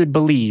I should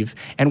believe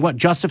and what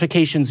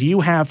justifications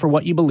you have for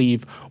what you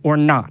believe or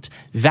not?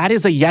 That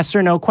is a yes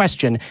or no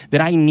question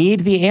that I need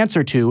the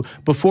answer to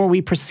before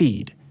we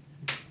proceed.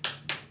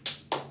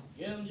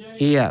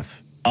 EF.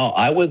 Oh,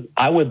 I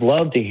would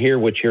love to hear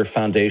what your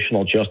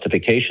foundational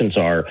justifications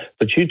are,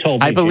 but you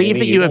told me. I believe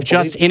that you have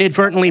just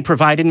inadvertently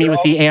provided me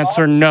with the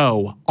answer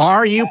no.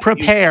 Are you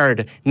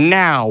prepared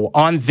now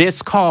on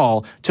this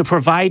call to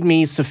provide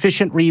me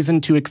sufficient reason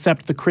to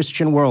accept the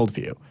Christian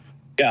worldview?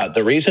 Yeah,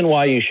 the reason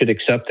why you should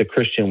accept the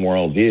Christian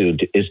worldview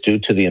is due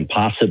to the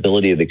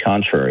impossibility of the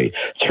contrary.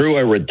 Through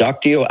a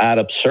reductio ad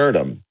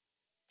absurdum,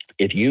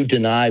 if you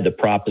deny the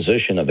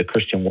proposition of the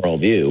Christian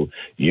worldview,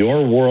 your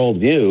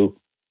worldview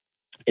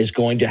is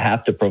going to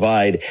have to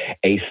provide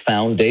a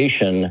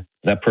foundation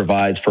that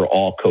provides for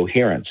all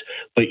coherence.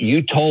 But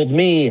you told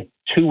me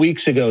 2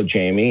 weeks ago,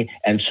 Jamie,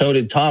 and so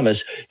did Thomas,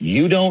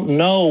 you don't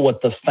know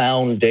what the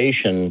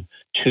foundation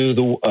to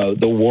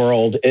the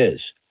world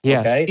is.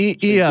 Yes. Okay?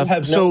 You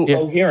have no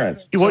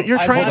coherence. What you're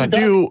trying to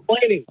do...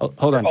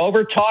 Hold on.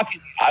 Over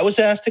talking. I was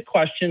asked a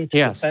question to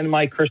defend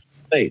my Christian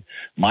faith.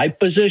 My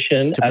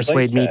position... To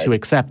persuade me to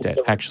accept it,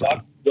 actually.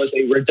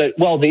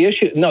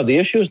 The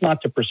issue is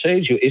not to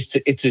persuade you.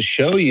 It's to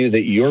show you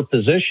that your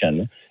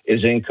position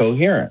is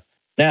incoherent.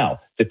 Now,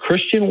 the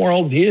Christian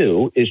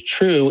worldview is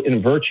true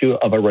in virtue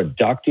of a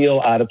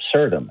reductio ad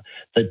absurdum.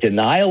 The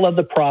denial of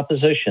the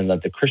proposition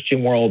that the Christian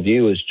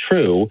worldview is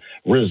true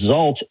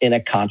results in a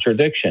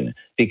contradiction,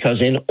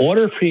 because in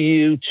order for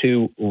you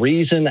to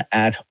reason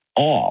at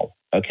all,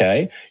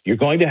 okay, you're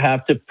going to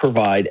have to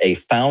provide a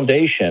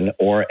foundation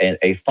or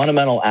a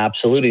fundamental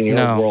absolute in your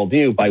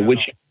worldview by which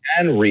you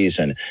can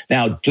reason.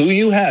 Now, do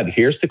you have,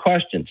 here's the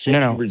question.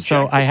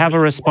 So I have a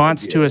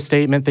response to a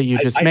statement that you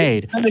just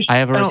made. I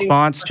have a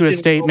response to a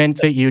statement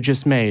that you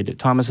just made.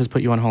 Thomas has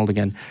put you on hold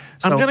again.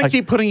 So I'm going to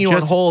keep putting you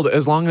on hold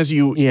as long as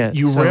you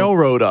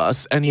railroad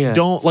us and you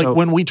don't,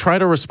 when we try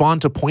to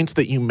respond to points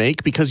that you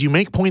make, because you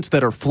make points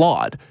that are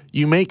flawed.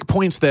 You make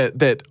points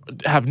that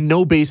have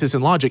no basis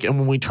in logic. And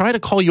when we try to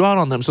call you out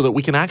on them so that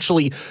we can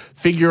actually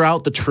figure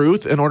out the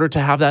truth in order to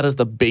have that as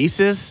the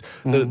basis,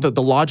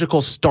 the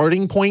logical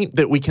starting point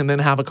that we can then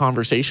have a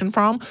conversation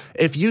from,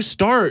 if you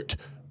start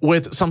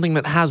with something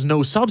that has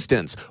no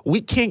substance, we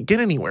can't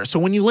get anywhere. So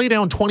when you lay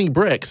down 20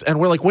 bricks and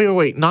we're like,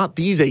 wait, not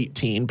these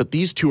 18, but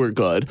these 2 are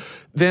good,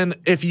 then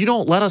if you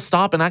don't let us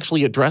stop and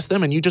actually address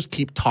them and you just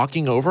keep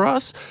talking over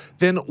us,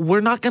 then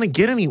we're not going to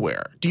get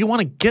anywhere. Do you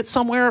want to get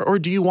somewhere, or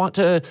do you want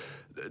to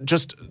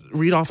just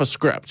read off a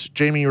script?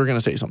 Jamie, you were going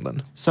to say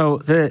something. So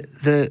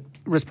the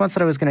response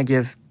that I was going to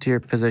give to your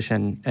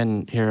position,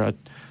 and here,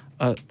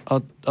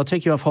 I'll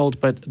take you off hold,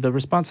 but the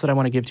response that I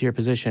want to give to your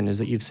position is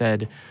that you've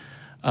said,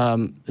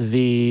 you've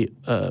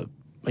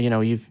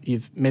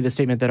made the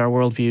statement that our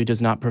worldview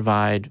does not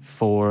provide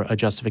for a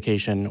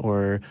justification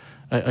or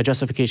a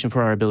justification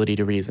for our ability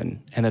to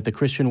reason, and that the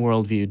Christian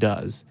worldview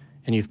does.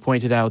 And you've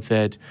pointed out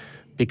that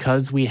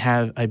because we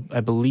have, I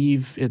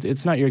believe,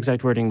 it's not your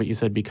exact wording, but you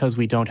said because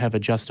we don't have a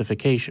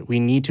justification, we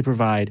need to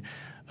provide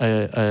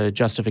a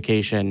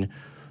justification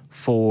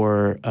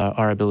for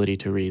our ability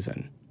to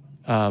reason.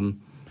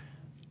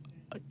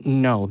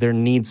 No, there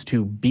needs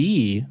to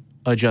be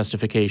a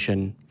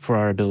justification for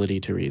our ability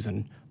to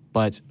reason.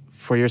 But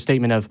for your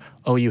statement of,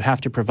 oh, you have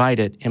to provide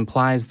it,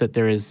 implies that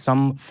there is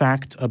some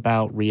fact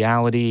about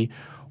reality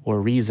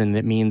or reason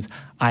that means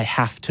I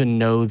have to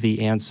know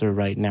the answer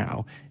right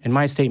now. And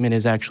my statement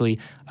is actually,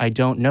 I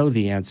don't know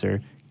the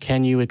answer.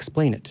 Can you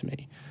explain it to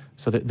me?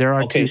 So that there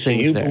are two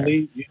things there.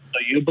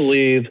 You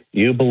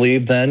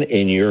believe then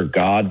in your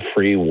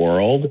God-free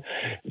world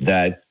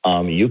that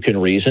you can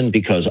reason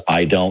because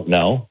I don't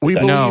know? We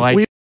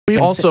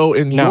also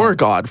in your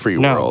God-free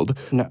world.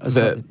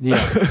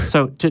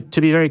 So to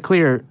be very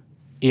clear,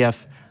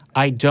 EF,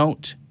 I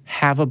don't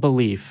have a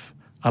belief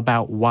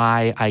about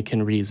why I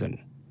can reason.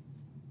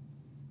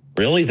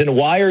 Really? Then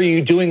why are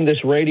you doing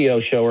this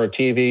radio show or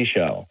TV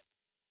show?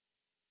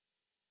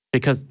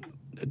 Because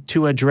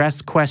to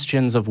address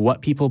questions of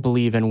what people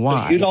believe and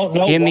why. You don't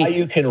know why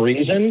you can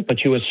reason,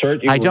 but you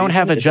assert I don't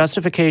have a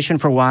justification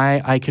for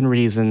why I can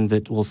reason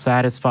that will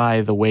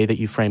satisfy the way that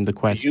you frame the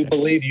question. You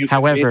believe you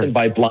can reason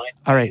by blind.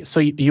 All right, so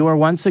you are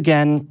once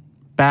again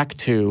back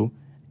to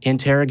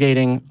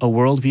interrogating a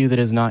worldview that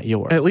is not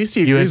yours. At least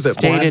you have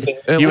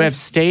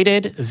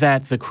stated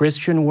that the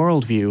Christian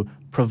worldview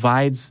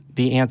provides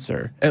the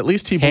answer. At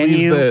least he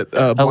believes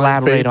that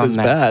blind faith is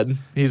bad.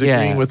 He's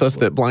agreeing with us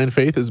that blind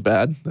faith is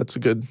bad. That's a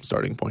good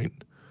starting point.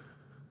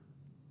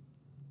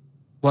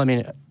 Well, I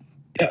mean...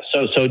 Yeah,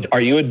 so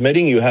are you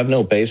admitting you have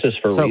no basis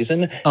for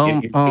reason?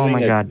 Oh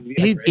my God.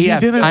 He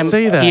didn't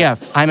say that.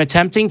 EF, I'm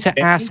attempting to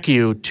ask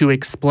you to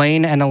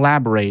explain and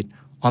elaborate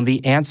on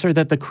the answer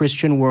that the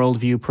Christian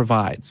worldview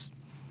provides.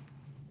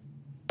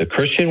 The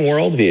Christian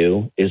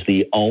worldview is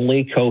the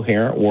only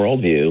coherent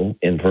worldview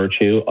in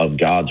virtue of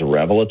God's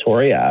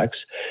revelatory acts,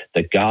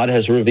 that God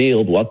has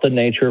revealed what the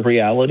nature of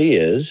reality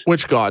is.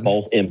 Which God?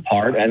 Both in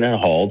part and in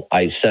whole.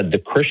 I said the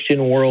Christian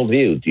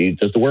worldview.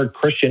 Does the word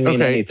Christian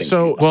mean anything?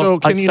 So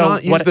can you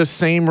not use the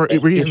same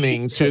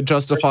reasoning to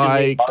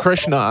justify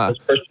Krishna? Does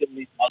Christian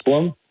mean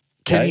Muslim?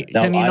 Can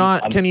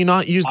you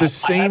not use the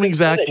same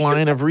exact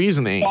line of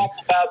reasoning? Talk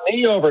about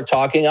me over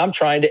talking. I'm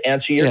trying to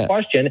answer your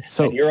question,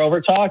 and you're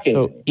over talking.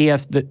 So,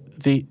 EF,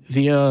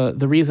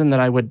 the reason that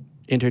I would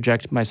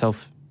interject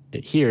myself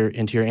here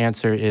into your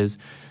answer is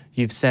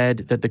you've said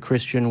that the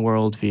Christian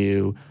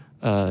worldview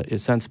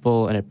is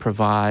sensible and it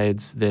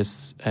provides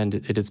this, and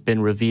it has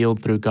been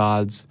revealed through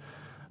God's,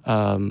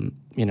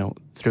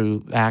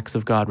 through acts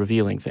of God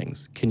revealing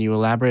things. Can you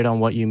elaborate on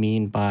what you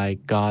mean by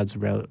God's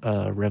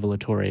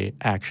revelatory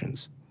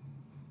actions?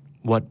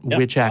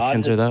 Which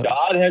actions are those?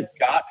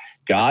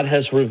 God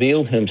has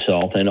revealed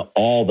himself in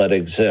all that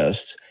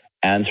exists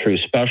and through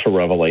special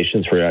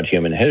revelation throughout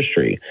human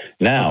history.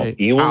 Now,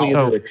 you will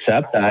either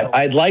accept that.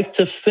 I'd like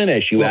to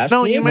finish. You asked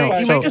me. You make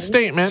a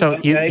statement. So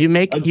you've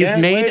made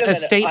a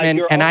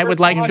statement, and I would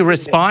like to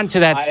respond to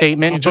that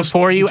statement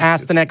before you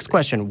ask the next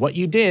question. What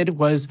you did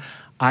was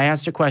I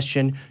asked a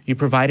question, you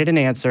provided an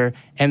answer,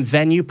 and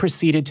then you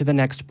proceeded to the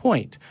next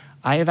point.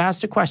 I have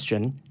asked a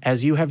question,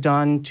 as you have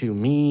done to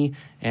me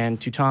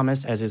and to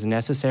Thomas, as is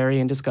necessary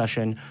in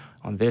discussion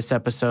on this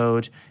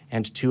episode,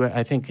 and two,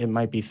 I think it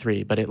might be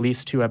 3, but at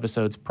least 2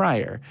 episodes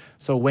prior.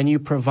 So when you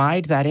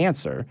provide that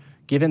answer,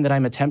 given that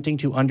I'm attempting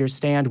to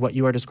understand what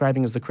you are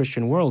describing as the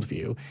Christian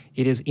worldview,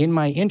 it is in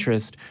my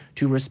interest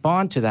to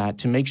respond to that,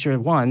 to make sure,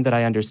 1, that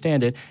I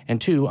understand it,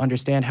 and 2,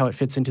 understand how it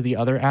fits into the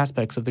other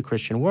aspects of the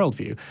Christian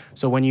worldview.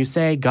 So when you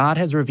say God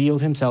has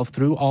revealed himself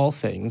through all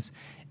things,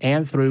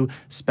 and through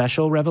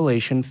special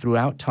revelation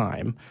throughout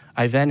time,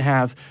 I then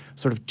have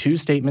sort of 2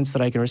 statements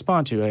that I can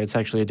respond to. It's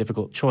actually a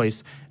difficult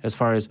choice as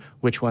far as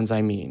which ones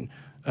I mean,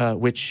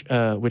 which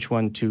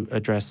one to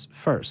address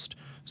first.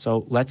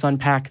 So let's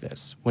unpack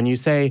this. When you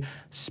say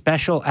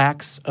special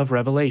acts of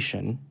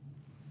revelation,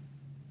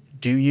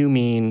 do you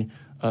mean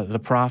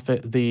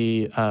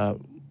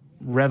the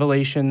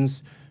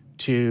revelations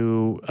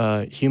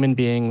to human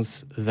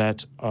beings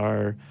that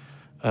are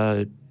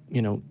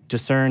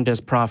discerned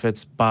as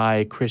prophets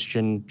by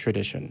Christian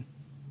tradition?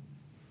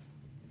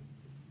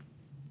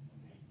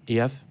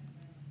 EF?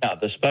 Yeah,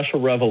 the special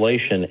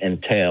revelation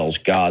entails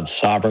God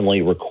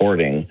sovereignly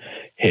recording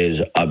his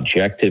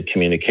objective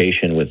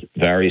communication with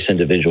various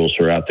individuals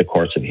throughout the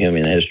course of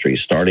human history,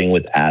 starting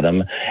with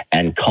Adam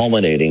and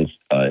culminating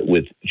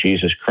with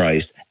Jesus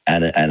Christ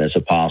and his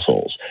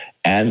apostles,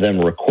 and then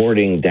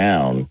recording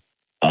down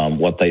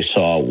what they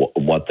saw,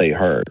 what they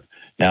heard.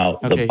 Now,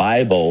 the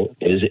Bible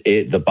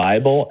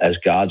as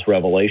God's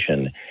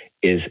revelation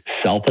is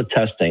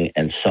self-attesting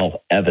and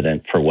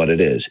self-evident for what it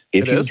is.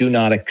 If you do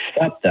not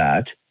accept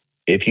that,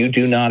 if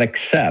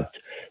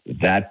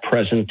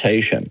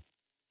presentation,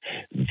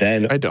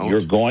 then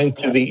you're going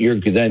to be,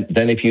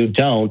 then if you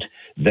don't,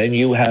 then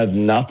you have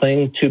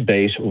nothing to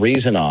base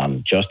reason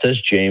on. Just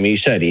as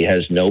Jamie said, he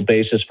has no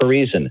basis for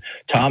reason.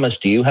 Thomas,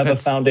 do you have a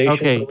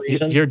foundation for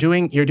reason? You're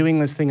doing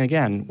this thing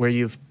again, where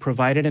you've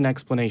provided an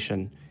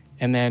explanation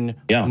and then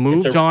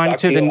moved on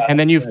to the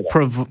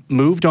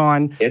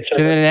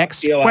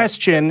next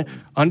question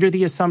under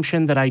the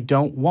assumption that I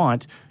don't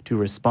want to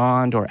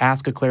respond or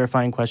ask a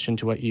clarifying question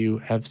to what you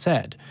have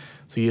said.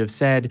 So you have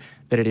said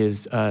that it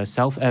is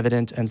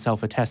self-evident and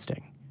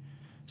self-attesting.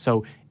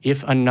 So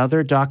if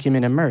another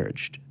document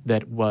emerged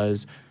that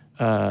was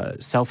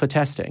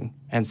self-attesting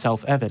and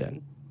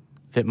self-evident,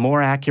 that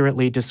more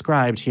accurately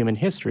described human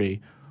history,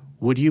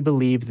 would you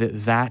believe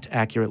that that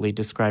accurately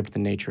described the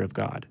nature of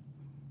God?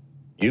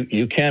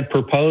 You can't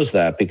propose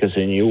that, because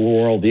in your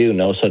worldview,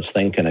 no such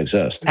thing can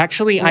exist.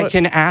 Actually, I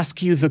can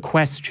ask you the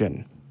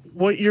question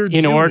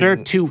in order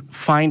to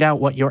find out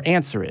what your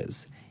answer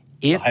is.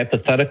 The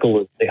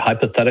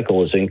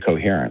hypothetical is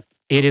incoherent.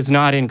 It is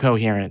not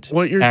incoherent.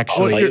 What you're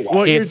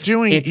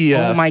doing, EF.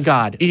 Oh my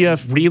God.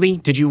 EF. Really?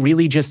 Did you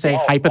really just say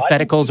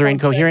hypotheticals are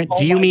incoherent?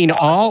 Do you mean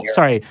all?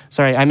 Sorry,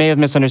 I may have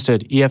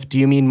misunderstood. EF, do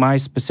you mean my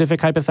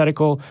specific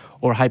hypothetical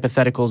or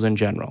hypotheticals in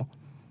general?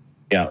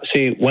 Yeah.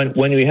 See, when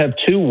we have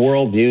two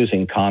worldviews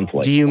in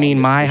conflict. Do you mean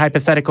my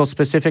hypothetical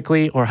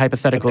specifically or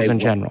hypotheticals in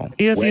general?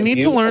 If you need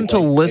to learn to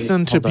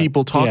listen to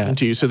people talking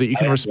to you so that you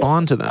can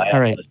respond to them. All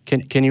right.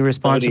 Can you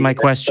respond to my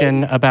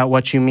question about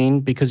what you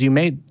mean? Because you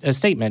made a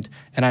statement,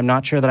 and I'm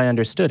not sure that I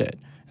understood it.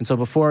 And so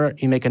before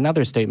you make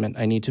another statement,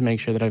 I need to make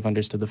sure that I've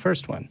understood the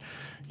first one.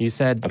 You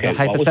said the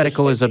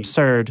hypothetical is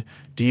absurd.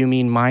 Do you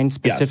mean mine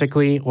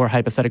specifically or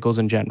hypotheticals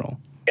in general?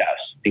 Yes,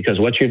 because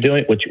what you're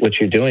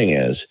doing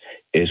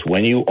is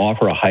when you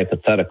offer a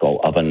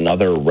hypothetical of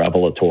another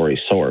revelatory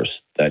source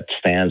that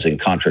stands in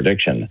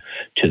contradiction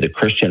to the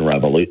Christian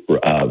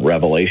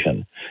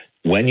revelation,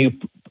 when you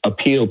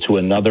appeal to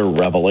another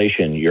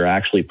revelation, you're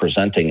actually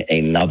presenting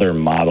another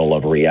model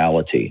of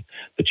reality.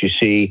 But you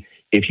see,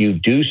 if you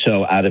do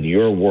so out of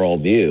your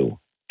worldview,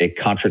 it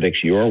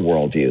contradicts your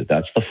worldview.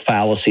 That's the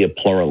fallacy of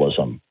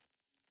pluralism.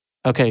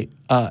 Okay,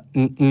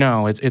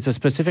 no, it's a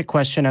specific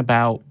question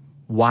about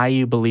why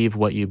you believe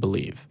what you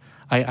believe.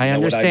 I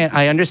understand.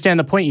 I understand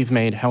the point you've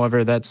made.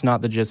 However, that's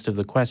not the gist of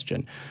the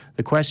question.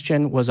 The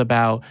question was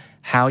about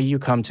how you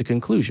come to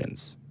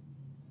conclusions,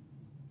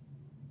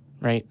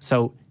 right?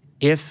 So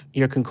if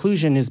your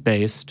conclusion is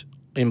based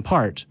in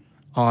part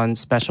on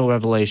special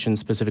revelation,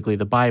 specifically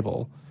the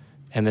Bible,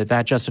 and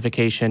that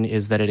justification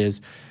is that it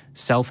is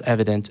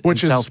self-evident and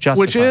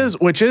self-justifying.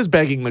 Which is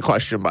begging the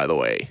question, by the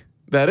way.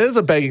 That is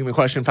a begging the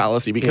question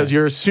fallacy because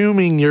you're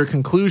assuming your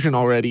conclusion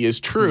already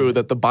is true,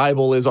 that the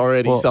Bible is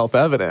already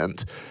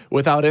self-evident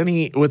without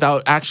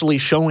actually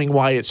showing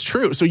why it's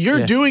true. So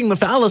you're doing the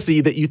fallacy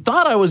that you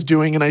thought I was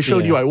doing, and I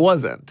showed you I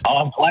wasn't. Oh,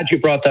 I'm glad you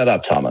brought that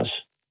up, Thomas.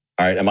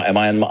 All right, am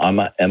I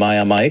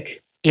on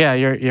mic? Yeah,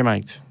 you're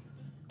mic'd.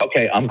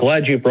 Okay, I'm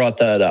glad you brought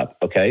that up.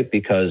 Okay,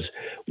 because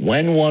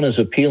when one is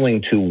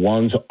appealing to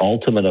one's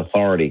ultimate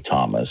authority,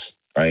 Thomas,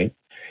 right?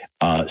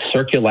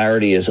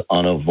 Circularity is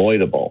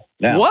unavoidable.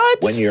 Now,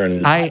 what? When you're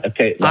I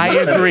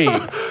agree.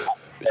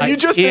 You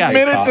just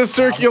admitted to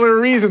circular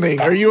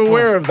reasoning. Are you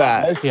aware of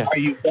that? Are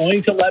you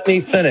going to let me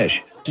finish?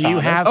 Do you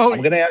have?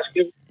 I'm going to ask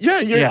you. Yeah,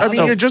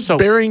 you're just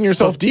burying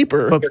yourself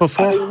deeper. But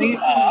before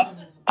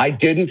I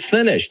didn't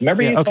finish.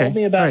 Remember you told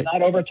me about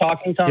not over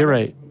talking, Thomas? You're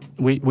right.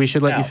 We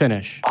should let you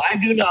finish.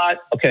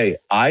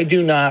 I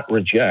do not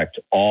reject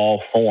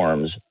all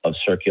forms of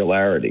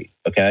circularity,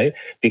 okay?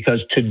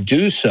 Because to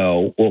do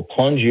so will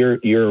plunge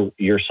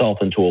yourself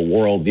into a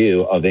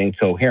worldview of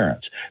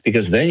incoherence,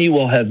 because then you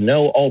will have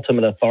no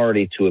ultimate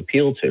authority to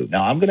appeal to.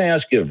 Now, I'm going to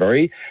ask you a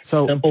very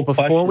simple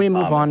question. Before we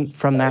move on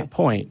from that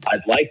point,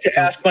 I'd like to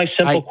ask my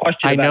simple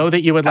question. I know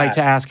that you would like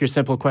to ask your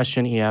simple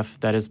question, EF.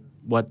 That is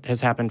what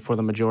has happened for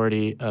the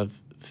majority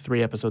of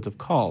 3 episodes of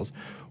calls.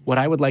 What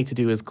I would like to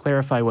do is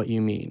clarify what you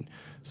mean.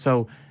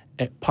 So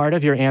part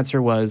of your answer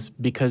was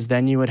because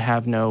then you would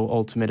have no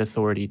ultimate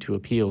authority to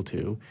appeal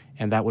to,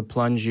 and that would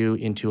plunge you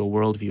into a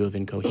worldview of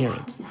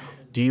incoherence.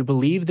 Do you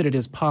believe that it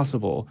is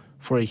possible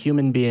for a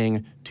human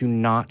being to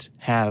not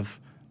have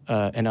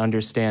an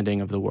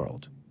understanding of the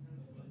world?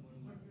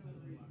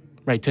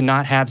 Right, to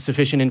not have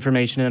sufficient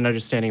information and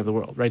understanding of the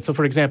world, right? So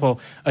for example,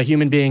 a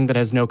human being that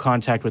has no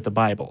contact with the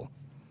Bible.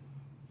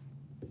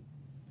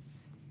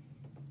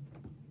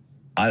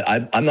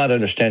 I'm not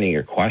understanding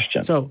your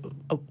question. So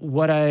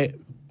what I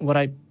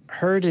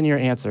heard in your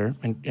answer,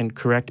 and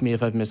correct me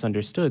if I've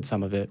misunderstood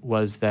some of it,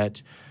 was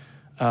that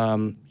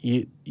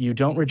you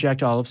don't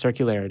reject all of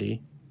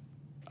circularity.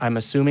 I'm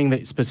assuming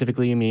that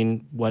specifically you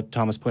mean what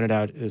Thomas pointed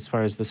out as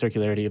far as the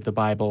circularity of the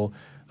Bible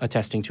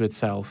attesting to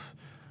itself.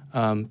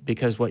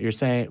 Because what you're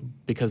saying,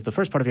 because the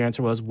first part of your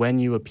answer was when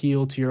you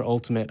appeal to your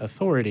ultimate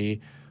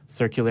authority,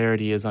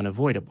 circularity is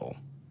unavoidable.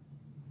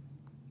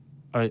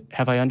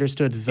 Have I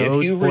understood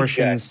those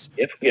portions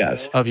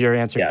of your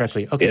answer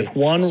correctly? Okay. If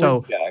one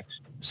rejects.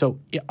 So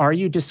are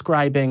you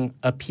describing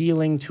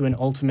appealing to an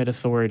ultimate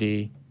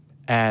authority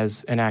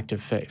as an act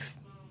of faith?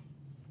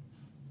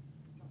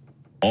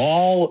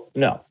 No.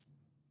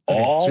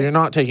 So you're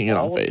not taking it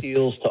on faith.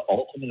 Appeals to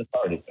ultimate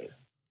authority.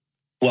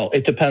 Well,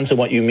 it depends on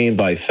what you mean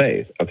by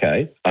faith.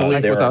 Okay,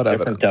 there are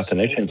different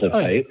definitions of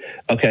faith.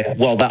 Okay,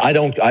 well, I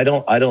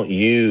don't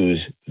use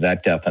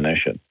that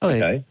definition.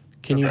 Okay.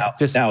 Can you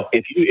now,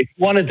 if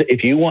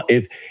you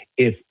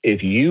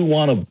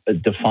want to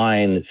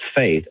define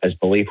faith as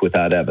belief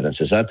without evidence,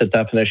 is that the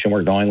definition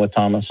we're going with,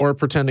 Thomas? Or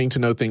pretending to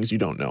know things you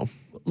don't know?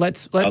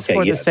 Let's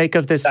for the sake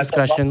of this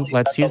discussion,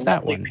 let's use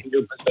that one.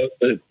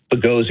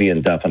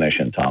 Boghossian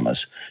definition, Thomas.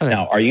 Okay.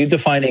 Now, are you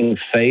defining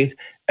faith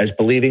as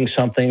believing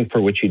something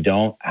for which you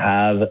don't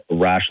have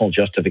rational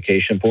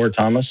justification for,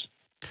 Thomas?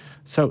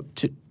 So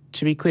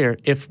to be clear,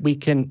 if we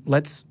can,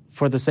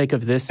 for the sake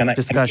of this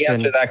discussion, can I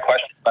answer that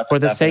question? For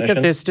the sake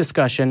of this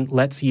discussion,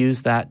 let's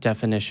use that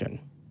definition.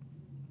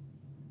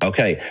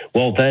 Okay.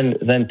 Well,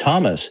 then,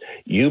 Thomas,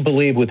 you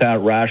believe without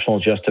rational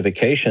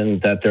justification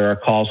that there are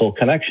causal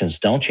connections,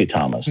 don't you,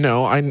 Thomas?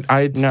 No,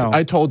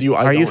 I told you I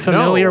don't know. Are you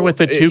familiar with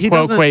the tu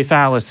quoque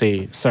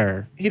fallacy,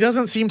 sir? He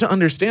doesn't seem to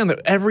understand that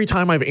every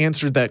time I've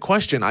answered that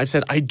question, I've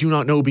said, I do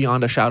not know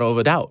beyond a shadow of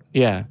a doubt.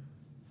 Yeah.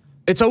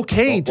 It's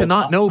okay to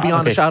not know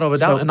beyond a shadow of a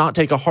doubt and not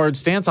take a hard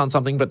stance on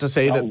something, but to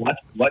say that...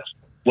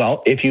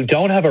 Well, if you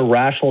don't have a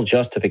rational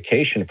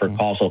justification for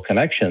causal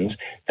connections,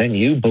 then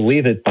you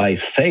believe it by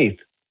faith,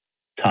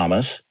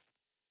 Thomas.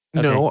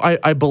 Okay. No,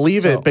 I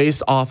believe it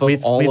based off of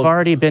we've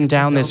already been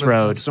down this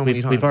road.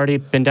 We've already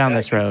been down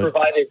this road.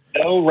 Provided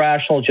no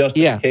rational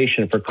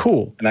justification for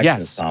cool.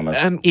 Yes, Thomas.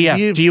 And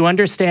do you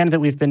understand that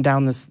we've been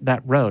down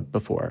that road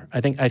before?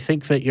 I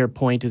think that your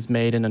point is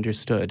made and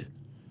understood.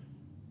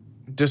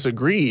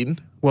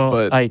 Disagreed. Well,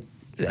 but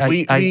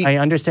I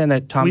understand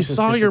that Thomas. We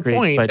saw your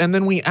point, and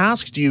then we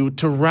asked you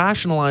to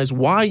rationalize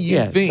why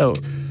you think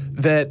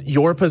that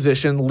your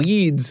position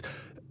leads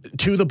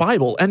to the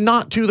Bible and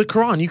not to the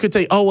Quran. You could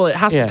say, oh, well, it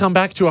has to come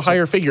back to a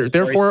higher figure.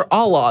 Therefore,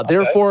 Allah.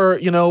 Therefore,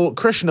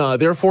 Krishna.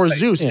 Therefore,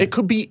 Zeus. It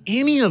could be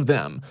any of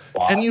them.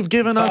 And you've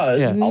given us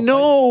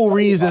no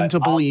reason to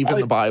believe in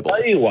the Bible.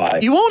 Tell you why.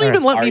 You won't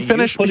even let me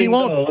finish. He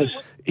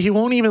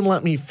won't even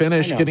let me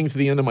finish getting to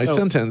the end of my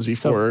sentence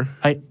before.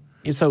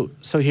 So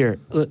here,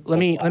 let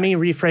me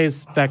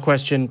rephrase that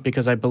question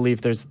because I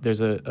believe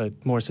there's a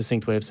more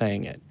succinct way of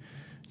saying it.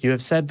 You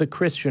have said the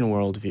Christian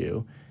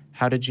worldview.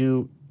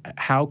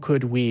 How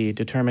could we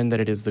determine that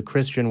it is the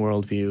Christian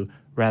worldview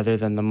rather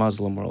than the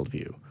Muslim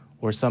worldview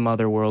or some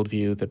other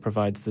worldview that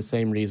provides the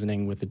same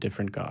reasoning with a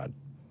different God?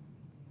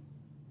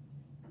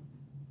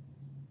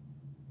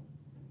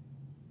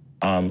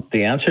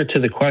 The answer to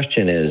the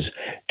question is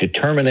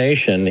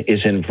determination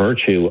is in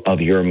virtue of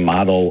your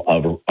model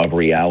of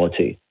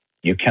reality.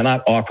 You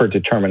cannot offer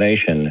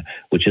determination,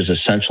 which is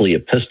essentially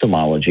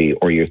epistemology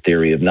or your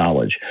theory of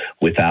knowledge.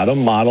 Without a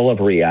model of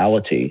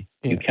reality,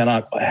 you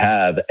cannot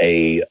have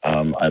a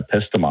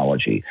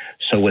epistemology.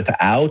 So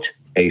without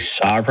a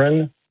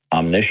sovereign,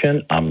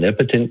 omniscient,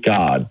 omnipotent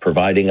God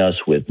providing us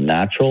with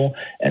natural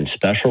and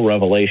special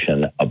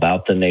revelation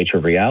about the nature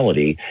of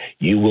reality,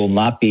 you will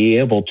not be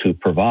able to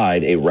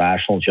provide a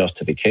rational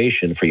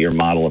justification for your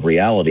model of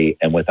reality.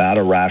 And without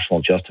a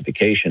rational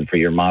justification for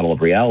your model of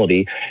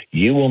reality,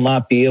 you will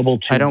not be able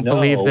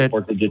to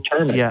or to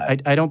determine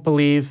that. I don't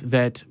believe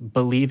that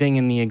believing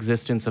in the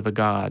existence of a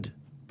God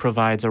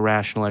provides a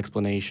rational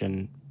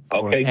explanation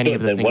for any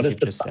of the things you've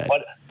just said.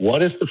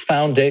 What is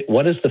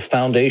the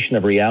foundation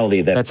of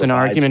reality? That's an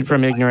argument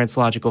from ignorance,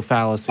 logical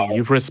fallacy.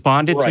 You've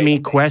responded to me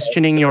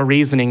questioning your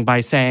reasoning by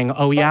saying,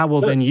 oh yeah,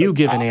 well then you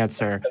give an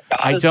answer.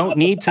 I don't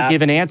need to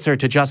give an answer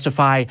to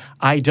justify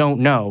I don't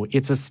know.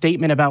 It's a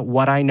statement about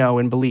what I know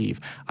and believe.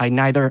 I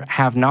neither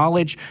have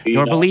knowledge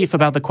nor belief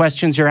about the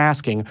questions you're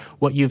asking.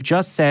 What you've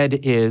just said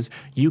is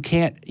you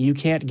can't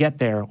get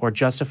there or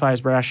justify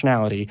as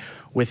rationality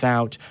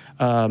without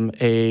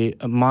a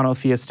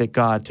monotheistic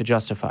God to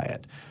justify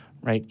it.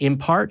 Right. In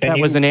part, that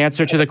was an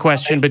answer to the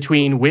question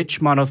between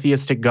which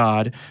monotheistic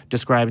God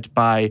described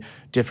by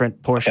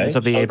different portions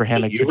of the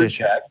Abrahamic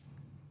tradition.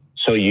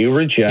 So you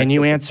reject. Can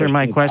you answer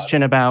my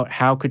question about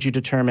how could you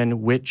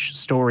determine which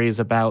stories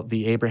about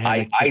the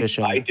Abrahamic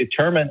tradition? I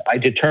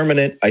determine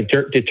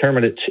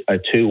it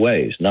two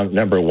ways.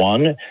 Number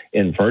one,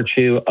 in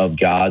virtue of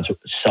God's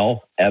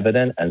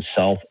self-evident and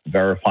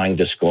self-verifying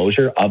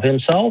disclosure of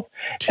himself.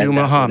 To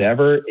Muhammad.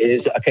 Whatever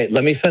is, okay,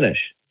 let me finish.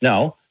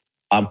 No.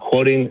 I'm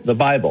quoting the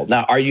Bible.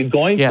 Now, are you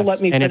going to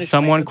let me finish? And if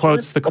someone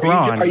quotes the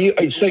Quran,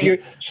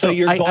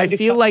 I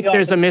feel like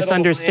there's a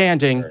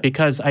misunderstanding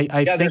because I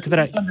think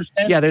that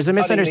there's a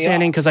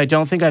misunderstanding because I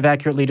don't think I've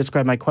accurately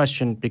described my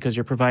question because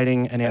you're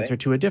providing an answer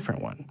to a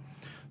different one.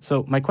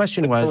 So my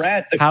question was,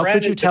 how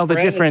could you tell the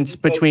difference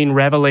between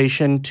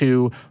revelation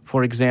to,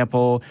 for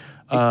example,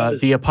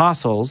 the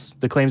apostles,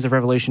 the claims of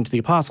revelation to the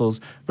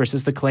apostles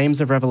versus the claims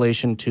of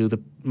revelation to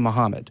the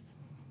Muhammad?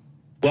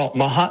 Well,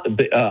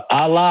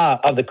 Allah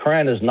of the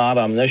Quran is not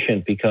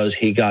omniscient because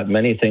he got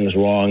many things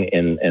wrong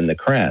in the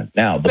Quran.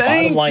 Now, the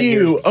bottom line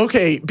here,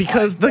 okay,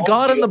 because the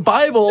God in the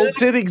Bible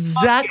did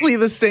exactly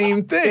the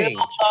same thing.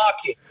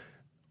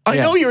 I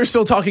know you were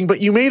still talking,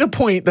 but you made a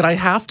point that I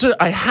have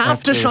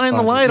to shine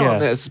the light on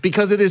this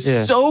because it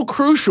is so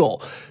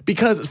crucial.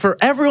 Because for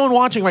everyone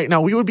watching right now,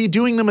 we would be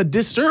doing them a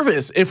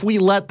disservice if we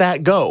let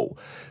that go.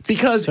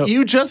 Because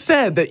you just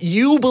said that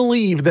you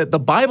believe that the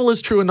Bible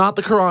is true and not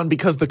the Quran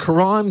because the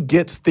Quran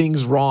gets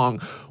things wrong.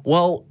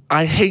 Well,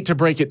 I hate to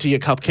break it to you,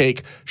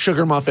 Cupcake,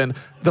 Sugar Muffin.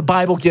 The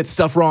Bible gets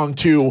stuff wrong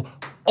too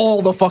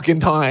all the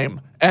fucking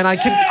time. And I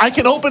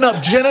can open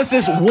up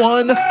Genesis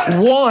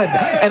 1:1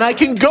 and I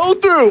can go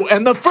through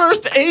and the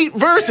first 8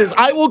 verses,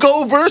 I will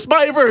go verse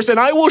by verse and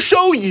I will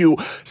show you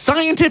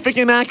scientific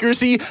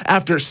inaccuracy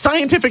after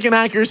scientific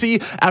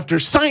inaccuracy after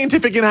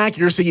scientific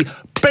inaccuracy.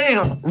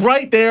 Bam,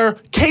 right there,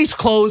 case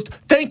closed.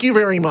 Thank you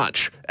very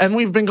much. And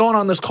we've been going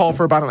on this call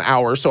for about an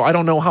hour, so I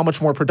don't know how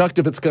much more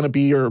productive it's going to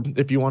be or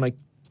if you want to.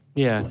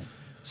 Yeah.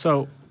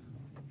 So.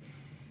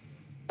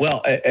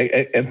 Well,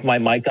 is my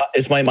mic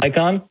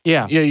on?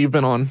 Yeah, you've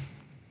been on.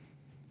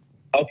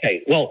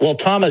 Okay. Well,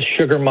 Thomas,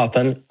 Sugar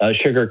Muffin,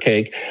 Sugar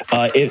Cake,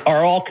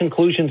 are all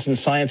conclusions in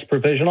science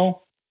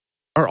provisional?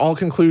 Are all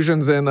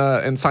conclusions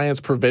in science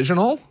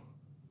provisional?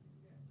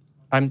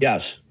 Yes.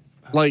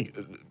 Like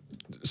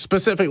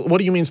Specific. What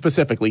do you mean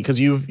specifically? Because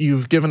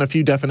you've given a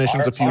few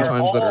definitions a few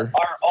times that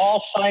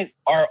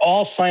are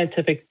all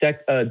scientific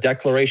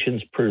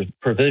declarations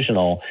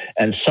provisional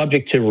and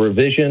subject to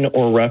revision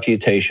or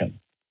refutation.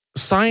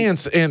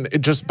 Science, in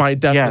just by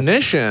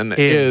definition,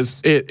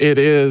 yes,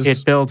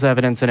 it builds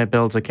evidence and it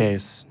builds a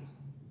case.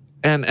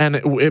 And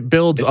it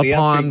builds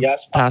upon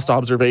past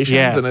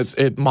observations, and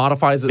it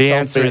modifies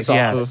itself based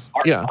off of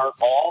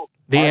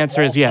the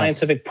answer is yes.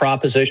 Scientific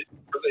propositions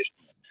provisional.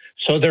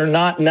 So they're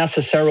not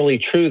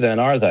necessarily true then,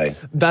 are they?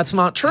 That's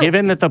not true.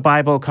 Given that the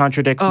Bible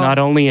contradicts not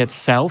only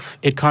itself,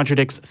 it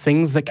contradicts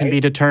things that can be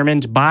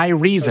determined by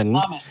reason.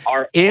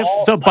 If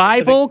the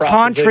Bible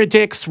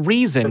contradicts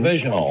reason,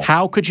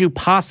 how could you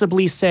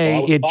possibly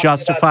say it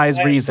justifies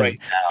reason?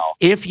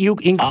 If you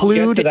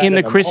include in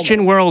the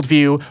Christian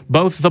worldview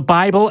both the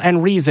Bible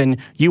and reason,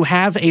 you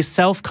have a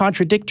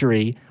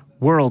self-contradictory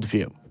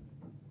worldview.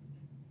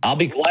 I'll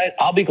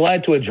be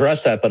glad to address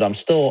that, but I'm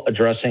still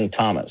addressing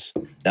Thomas.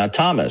 Now,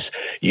 Thomas,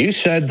 you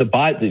said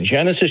the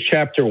Genesis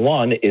chapter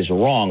 1 is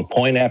wrong,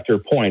 point after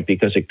point,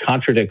 because it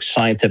contradicts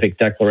scientific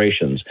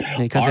declarations.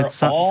 Because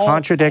it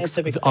contradicts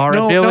our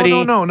ability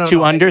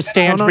to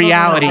understand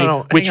reality,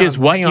 which is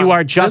what you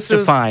are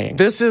justifying.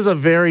 This is a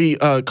very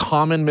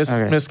common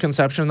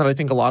misconception that I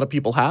think a lot of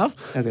people have.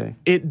 Okay.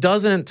 It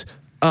doesn't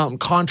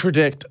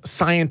contradict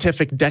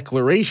scientific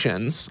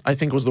declarations, I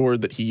think was the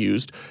word that he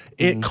used.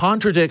 It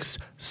contradicts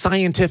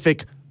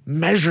scientific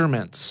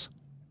measurements.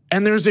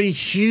 And there's a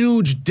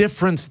huge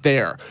difference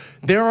there.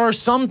 There are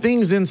some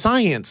things in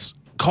science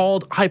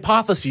called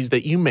hypotheses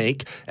that you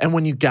make, and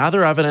when you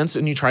gather evidence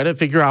and you try to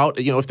figure out,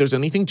 if there's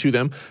anything to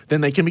them,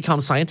 then they can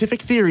become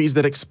scientific theories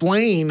that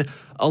explain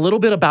a little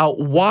bit about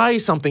why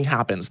something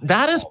happens.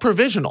 That is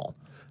provisional.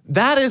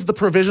 That is the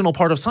provisional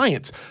part of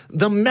science.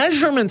 The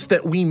measurements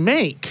that we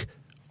make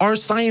are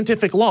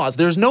scientific laws.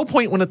 There's no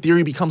point when a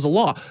theory becomes a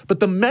law, but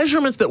the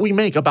measurements that we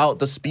make about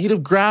the speed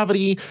of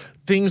gravity,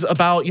 things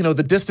about,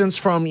 the distance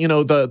from,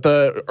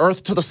 the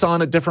Earth to the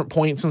sun at different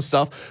points and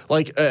stuff,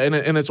 like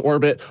in its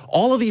orbit,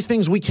 all of these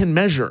things we can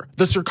measure.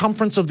 The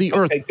circumference of the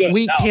Earth,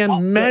 we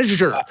can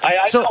measure.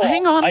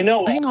 Hang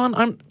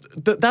on.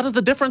 That is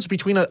the difference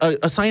between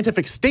a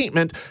scientific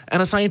statement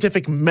and a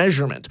scientific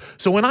measurement.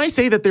 So when I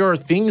say that there are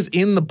things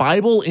in the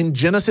Bible, in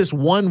Genesis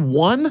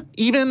 1:1,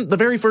 even the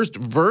very first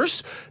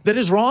verse, that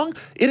is wrong,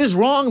 it is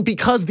wrong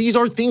because these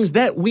are things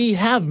that we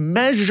have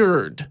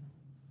measured.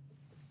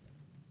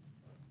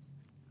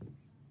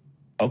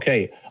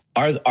 Okay.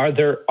 Are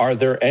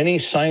there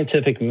any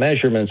scientific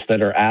measurements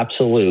that are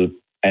absolute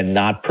and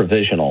not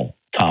provisional,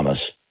 Thomas?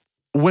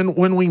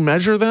 When we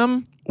measure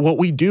them, what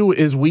we do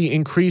is we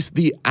increase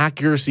the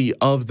accuracy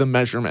of the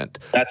measurement.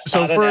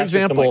 So for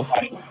example,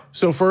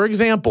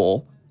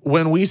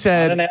 when we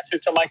said not an answer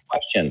to my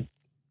question.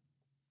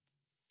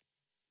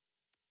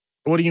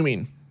 What do you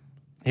mean?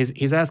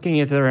 He's asking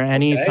if there are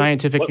any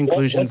scientific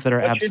conclusions that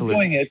are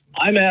absolute.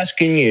 I'm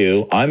asking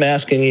you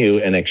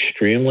an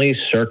extremely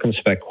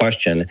circumspect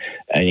question,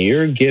 and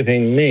you're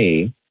giving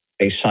me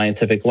a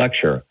scientific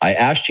lecture. I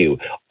asked you,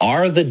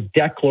 are the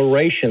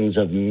declarations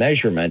of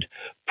measurement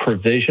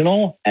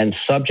provisional and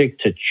subject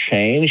to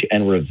change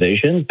and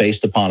revision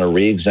based upon a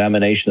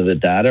re-examination of the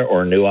data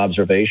or a new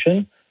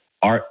observation?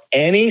 Are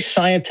any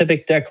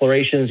scientific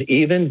declarations,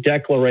 even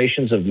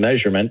declarations of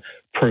measurement,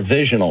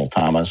 provisional,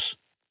 Thomas?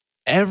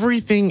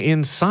 Everything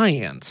in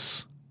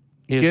science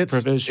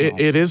provisional.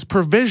 It is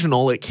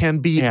provisional. It can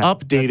be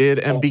updated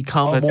and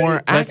become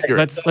more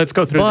accurate. Let's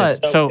go through this.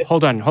 So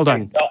hold on.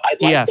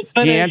 The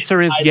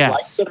answer is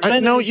yes.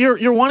 No,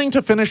 you're wanting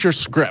to finish your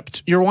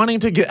script. You're wanting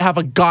to have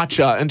a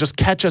gotcha and just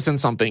catch us in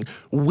something.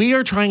 We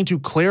are trying to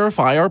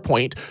clarify our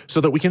point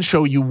so that we can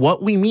show you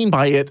what we mean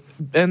by it,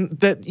 and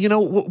that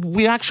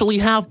we actually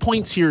have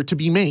points here to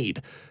be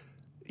made.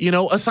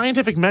 A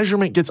scientific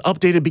measurement gets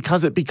updated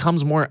because it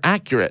becomes more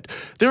accurate.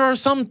 There are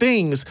some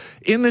things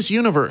in this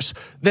universe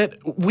that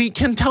we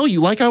can tell you,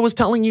 like I was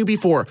telling you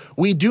before,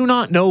 we do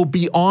not know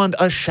beyond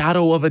a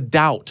shadow of a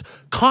doubt.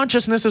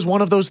 Consciousness is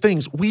one of those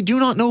things. We do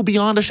not know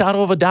beyond a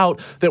shadow of a doubt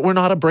that we're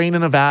not a brain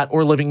in a vat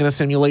or living in a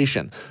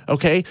simulation,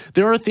 okay?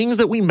 There are things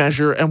that we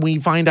measure and we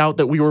find out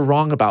that we were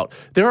wrong about.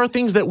 There are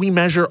things that we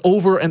measure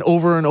over and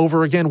over and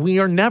over again. We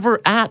are never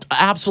at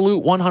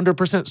absolute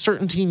 100%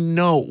 certainty,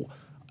 no.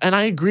 And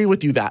I agree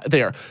with you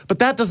there. But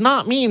that does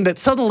not mean that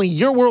suddenly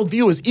your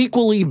worldview is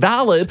equally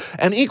valid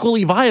and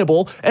equally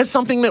viable as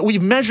something that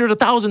we've measured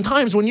 1,000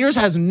 times when yours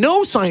has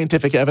no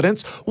scientific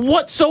evidence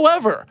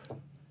whatsoever.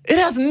 It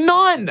has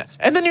none.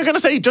 And then you're going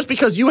to say, just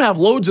because you have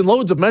loads and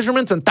loads of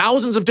measurements and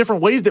thousands of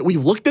different ways that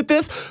we've looked at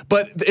this,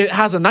 but it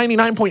has a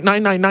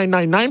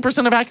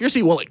 99.99999% of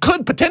accuracy, well, it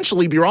could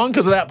potentially be wrong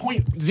because of that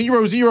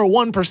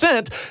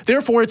 0.001%.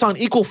 Therefore, it's on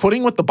equal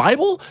footing with the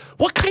Bible?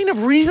 What kind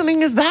of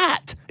reasoning is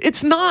that?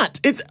 It's not.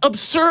 It's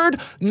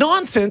absurd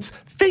nonsense.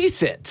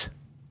 Face it.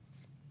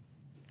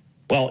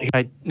 Well,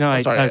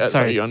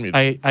 sorry, you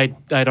unmuted.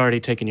 I'd already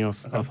taken you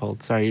off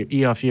hold. Sorry,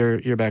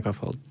 you're back off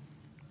hold.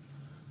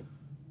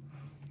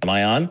 Am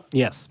I on?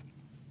 Yes.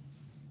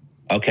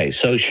 Okay,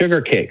 so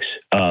sugar cakes.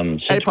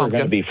 Since we're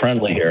going to be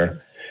friendly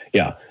here,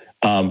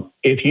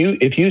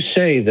 If you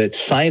say that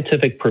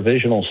scientific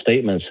provisional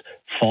statements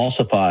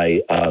falsify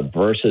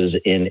verses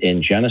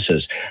in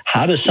Genesis,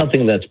 how does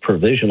something that's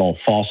provisional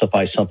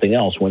falsify something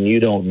else when you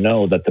don't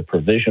know that the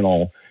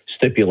provisional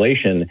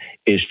stipulation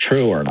is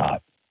true or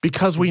not?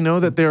 Because we know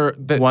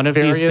that one of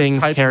these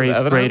things carries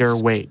greater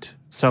weight.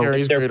 So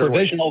if they're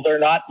provisional, they're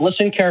not.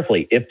 Listen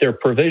carefully. If they're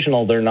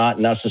provisional, they're not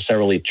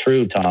necessarily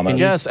true, Thomas.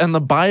 Yes, and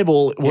the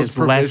Bible was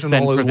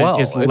provisional as well.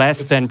 Is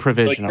less than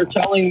provisional. But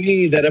you're telling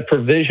me that a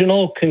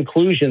provisional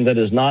conclusion that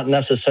is not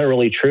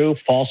necessarily true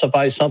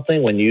falsifies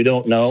something when you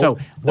don't know. So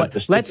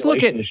let's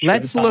look at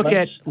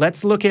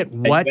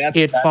what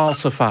it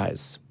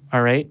falsifies.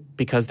 All right,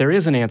 because there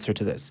is an answer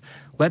to this.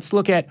 Let's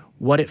look at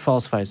what it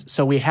falsifies.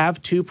 So we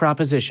have two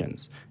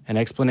propositions: an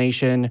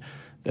explanation.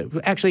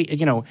 Actually,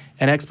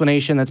 an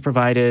explanation that's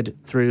provided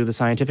through the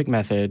scientific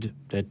method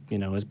that,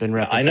 has been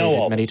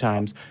replicated many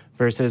times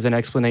versus an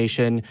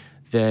explanation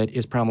that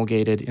is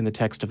promulgated in the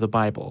text of the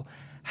Bible.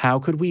 How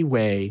could we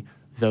weigh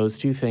those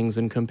two things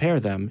and compare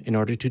them in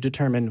order to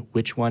determine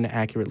which one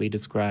accurately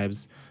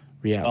describes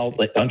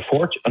reality?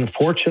 Well,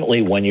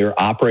 unfortunately, when you're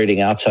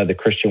operating outside the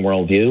Christian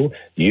worldview,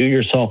 you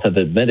yourself have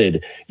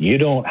admitted you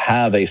don't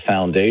have a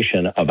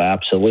foundation of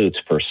absolutes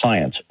for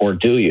science, or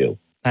do you?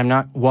 I'm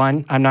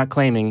not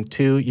claiming.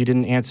 2, you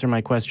didn't answer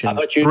my question.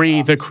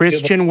 3, the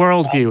Christian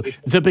worldview.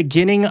 The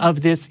beginning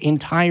of this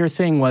entire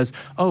thing was,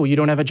 oh, you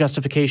don't have a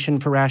justification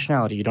for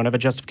rationality. You don't have a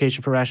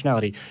justification for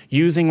rationality.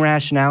 Using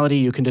rationality,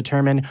 you can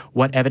determine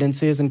what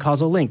evidence is and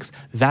causal links.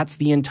 That's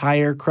the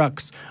entire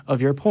crux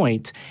of your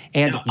point.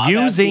 And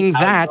using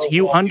that,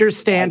 you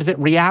understand that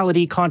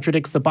reality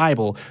contradicts the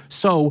Bible.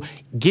 So,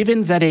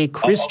 given that a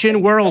Christian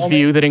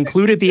worldview that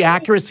included the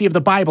accuracy of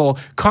the Bible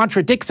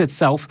contradicts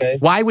itself,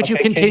 why would you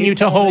continue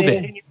to hold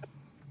it?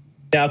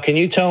 Now, can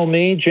you tell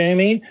me,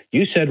 Jamie,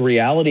 you said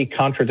reality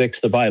contradicts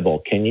the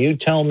Bible. Can you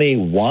tell me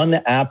one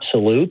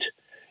absolute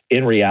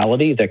in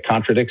reality that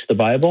contradicts the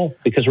Bible?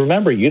 Because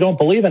remember, you don't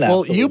believe in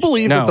absolute. Well, you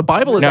believe that the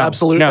Bible is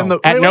absolute. No.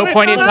 And At no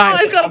point in time.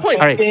 I've got a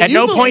point. All right. At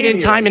no point in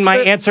time in my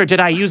answer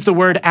did I use the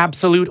word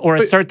absolute or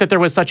assert that there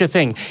was such a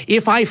thing.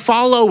 If I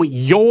follow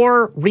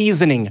your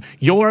reasoning,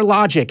 your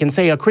logic, and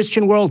say a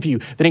Christian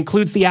worldview that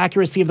includes the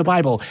accuracy of the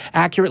Bible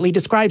accurately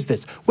describes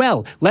this,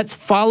 well, let's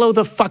follow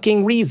the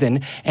fucking reason,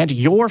 and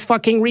your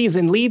fucking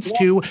reason leads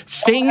to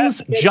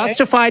things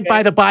justified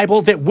by the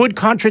Bible that would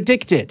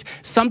contradict it.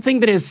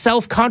 Something that is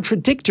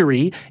self-contradictory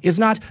is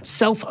not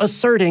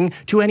self-asserting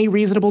to any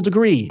reasonable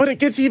degree. But it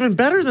gets even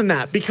better than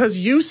that, because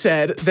you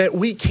said that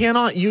we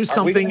cannot use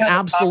something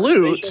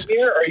absolute.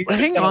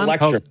 Hang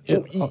on.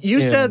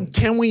 You said,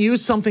 can we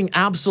use something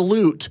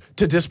absolute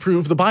to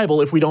disprove the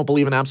Bible if we don't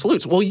believe in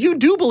absolutes? Well, you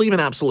do believe in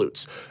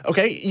absolutes,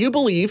 okay? You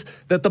believe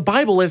that the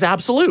Bible is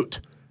absolute.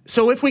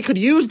 So if we could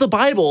use the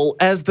Bible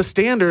as the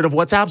standard of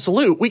what's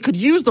absolute, we could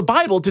use the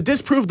Bible to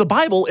disprove the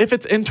Bible if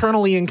it's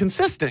internally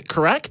inconsistent,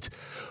 correct?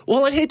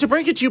 Well, I hate to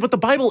break it to you, but the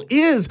Bible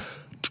is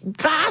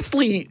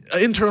vastly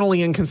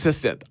internally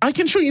inconsistent. I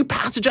can show you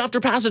passage after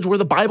passage where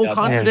the Bible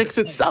contradicts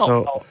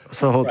itself.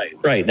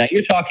 Right. Now,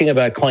 you're talking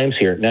about claims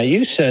here. Now,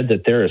 you said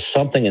that there is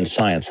something in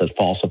science that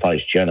falsifies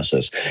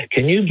Genesis.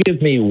 Can you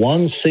give me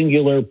one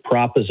singular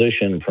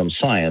proposition from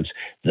science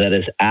that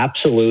is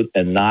absolute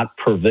and not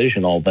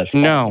provisional that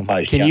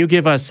falsifies Can you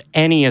give us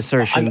any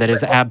assertion that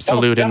is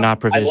absolute and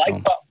not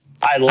provisional?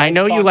 I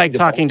know you like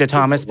talking to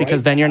Thomas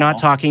because then you're not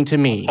talking to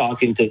me.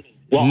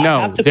 Well,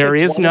 no, there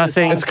is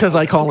nothing. It's because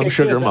I call him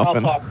Sugar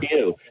Muffin. I'll talk to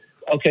you.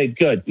 Okay,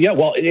 good. Yeah,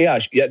 well, yeah,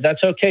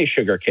 that's okay,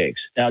 Sugar Cakes.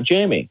 Now,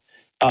 Jamie,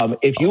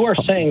 if you are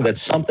saying that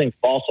something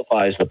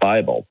falsifies the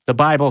Bible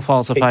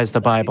falsifies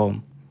the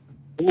Bible.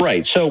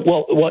 Right. So,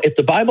 well, if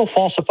the Bible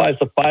falsifies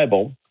the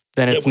Bible,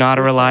 then it's not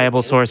a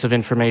reliable source of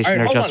information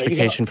or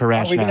justification for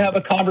rationality. Are we going to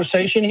have a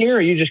conversation here, or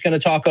are you just going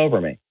to talk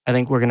over me? I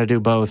think we're going to do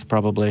both,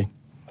 probably.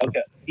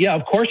 Okay. Yeah,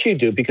 of course you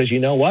do, because you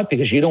know what?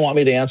 Because you don't want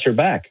me to answer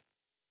back.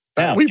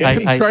 Now, we've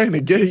been trying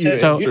to get you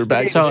to answer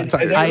back.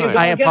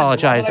 I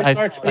apologize.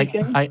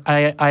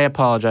 I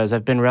apologize.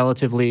 I've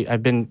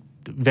been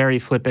very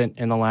flippant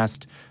in the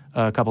last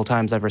couple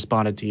times I've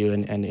responded to you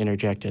and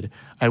interjected.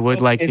 I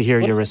would like to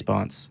hear your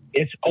response.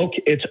 It's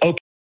okay,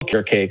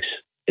 Sugar Cakes.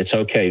 It's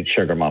okay,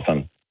 Sugar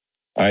Muffin.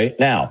 All right.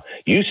 Now,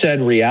 you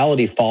said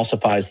reality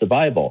falsifies the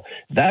Bible.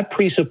 That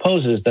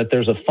presupposes that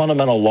there's a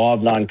fundamental law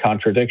of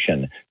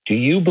non-contradiction. Do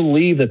you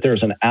believe that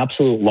there's an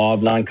absolute law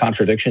of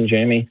non-contradiction,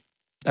 Jamie?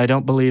 I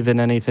don't believe in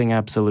anything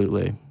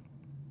absolutely.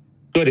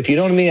 Good. If you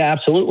don't mean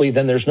absolutely,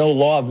 then there's no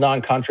law of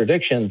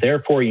non-contradiction.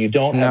 Therefore, you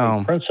don't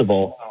have a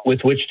principle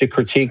with which to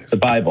critique the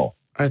Bible.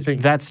 I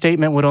think that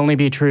statement would only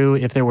be true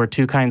if there were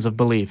two kinds of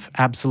belief,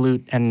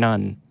 absolute and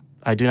none.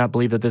 I do not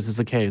believe that this is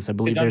the case. I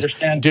believe there's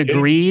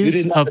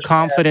degrees of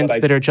confidence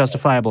that are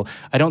justifiable.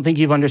 I don't think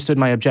you've understood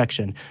my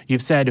objection.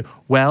 You've said,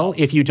 well,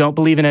 if you don't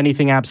believe in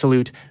anything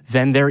absolute,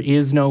 then there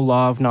is no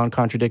law of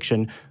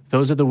non-contradiction.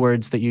 Those are the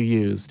words that you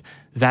used.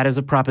 That is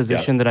a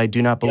proposition that I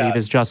do not believe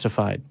is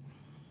justified.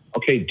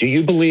 Okay, do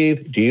you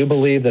believe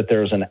that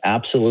there's an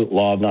absolute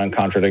law of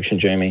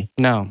non-contradiction, Jamie?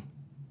 No.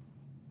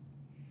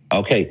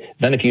 Okay,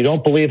 then if you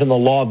don't believe in the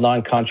law of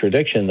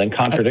non-contradiction, then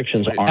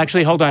contradictions aren't.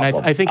 Actually, hold on.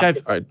 I think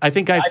I've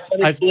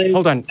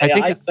hold on.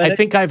 I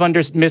think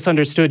I've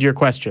misunderstood your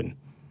question.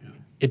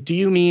 Do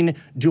you mean,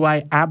 do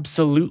I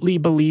absolutely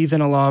believe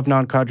in a law of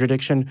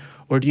non-contradiction,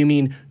 or do you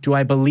mean, do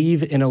I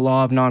believe in a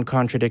law of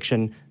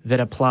non-contradiction that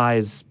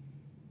applies,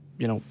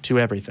 to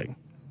everything?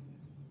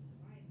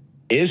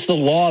 Is the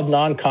law of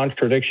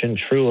non-contradiction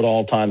true at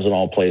all times and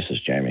all places,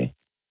 Jamie?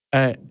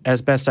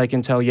 As best I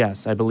can tell,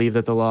 yes. I believe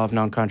that the law of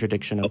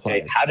non-contradiction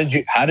applies.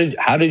 Okay.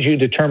 How did you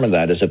determine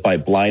that? Is it by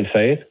blind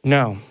faith?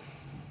 No.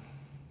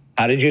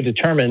 How did you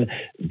determine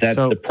that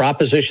the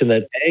proposition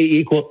that A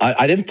equals...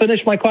 I didn't finish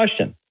my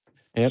question.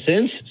 Yep.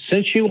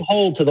 Since you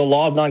hold to the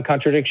law of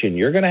non-contradiction,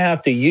 you're going to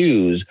have to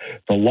use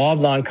the law of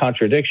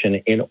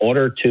non-contradiction in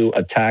order to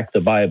attack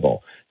the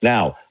Bible.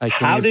 Now,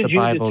 how did you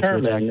determine? To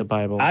attack the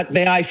Bible.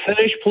 May I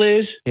finish,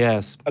 please?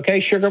 Yes.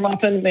 Okay, Sugar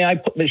Muffin.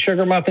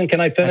 Sugar Muffin? Can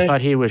I finish? I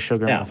thought he was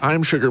Sugar Muffin.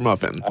 I'm Sugar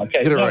Muffin.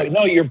 Okay.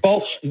 No, you're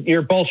both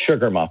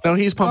Sugar Muffin. No,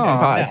 he's Pumpkin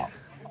Pie.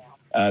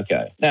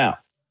 Okay. Now,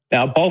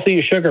 both of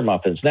you Sugar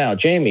Muffins. Now,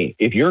 Jamie,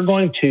 if you're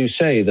going to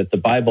say that the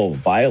Bible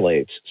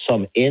violates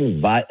some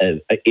in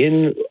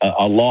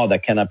a law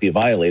that cannot be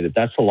violated,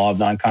 that's the law of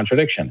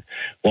non-contradiction.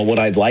 Well, what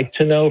I'd like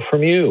to know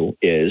from you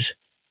is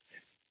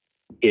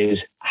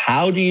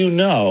how do you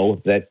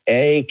know that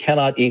A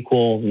cannot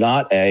equal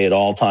not A at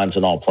all times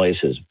and all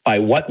places? By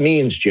what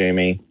means,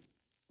 Jamie?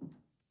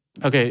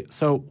 Okay,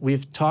 so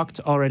we've talked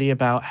already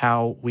about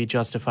how we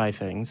justify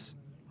things,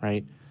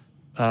 right?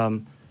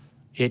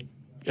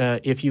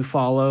 If you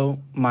follow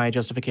my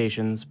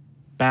justifications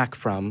back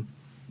from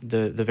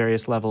the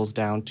various levels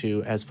down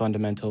to as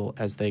fundamental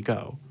as they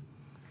go,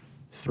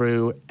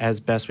 through, as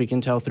best we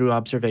can tell, through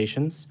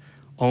observations,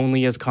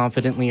 only as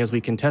confidently as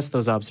we can test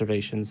those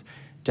observations,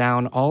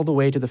 down all the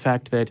way to the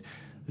fact that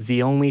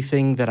the only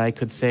thing that I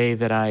could say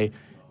that I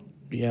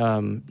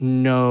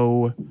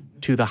know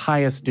to the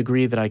highest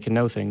degree that I can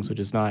know things, which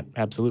is not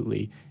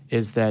absolutely,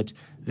 is that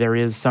there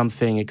is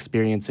something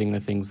experiencing the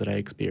things that I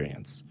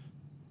experience.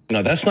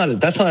 No, that's not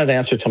an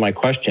answer to my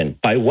question.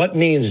 By what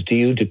means do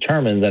you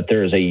determine that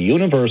there is a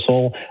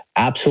universal,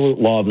 absolute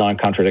law of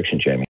non-contradiction,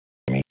 Jamie?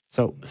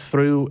 So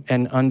through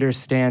an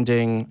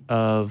understanding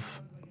of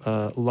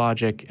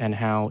logic and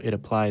how it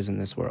applies in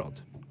this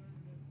world.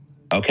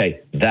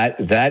 Okay,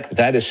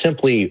 that is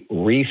simply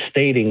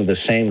restating the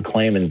same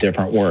claim in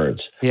different words.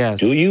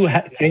 Yes. Did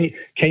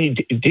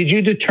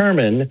you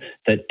determine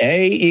that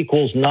A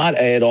equals not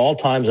A at all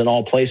times and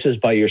all places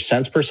by your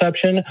sense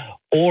perception,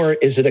 or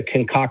is it a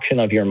concoction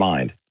of your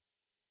mind?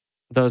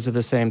 Those are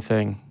the same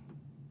thing.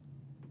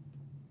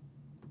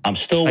 I'm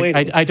still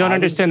waiting. I don't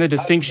understand the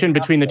distinction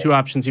between the two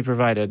options you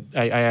provided.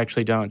 I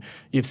actually don't.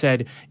 You've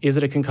said, is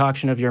it a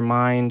concoction of your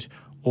mind,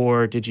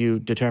 or did you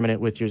determine it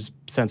with your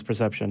sense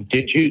perception?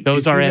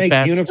 Those are at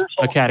best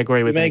a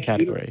category within a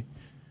category.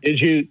 Did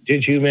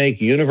you make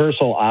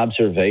universal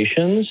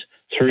observations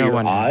through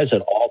your eyes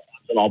at all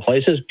times and all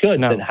places? Good.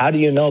 No. Then how do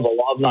you know the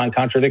law of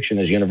non-contradiction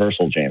is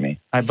universal, Jamie?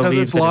 I believe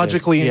it's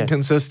logically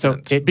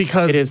inconsistent. So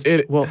because it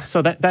is. Well,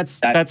 so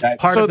that's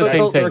part of the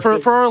same thing.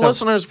 For our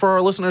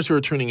listeners who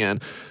are tuning in,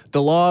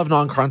 the law of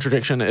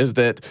non-contradiction is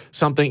that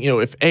something,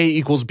 if A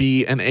equals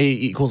B and A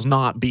equals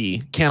not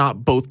B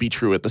cannot both be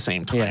true at the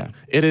same time. Yeah.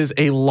 It is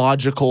a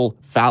logical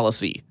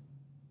fallacy.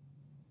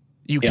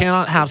 You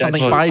cannot have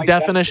something by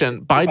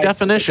definition. By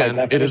definition,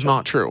 it is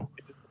not true.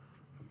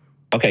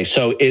 Okay,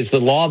 so is the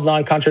law of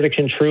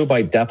non-contradiction true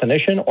by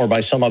definition or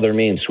by some other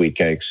means, Sweet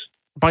Cakes?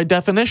 By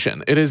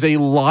definition, it is a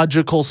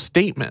logical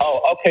statement.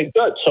 Oh, okay,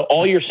 good. So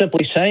all you're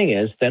simply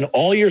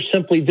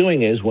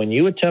doing is when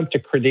you attempt to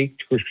critique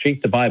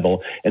the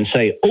Bible and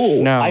say,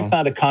 "Oh, no, I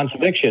found a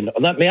contradiction."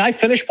 May I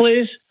finish,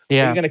 please?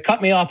 Yeah. You're going to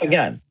cut me off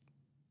again.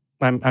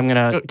 I'm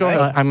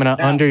gonna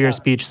under your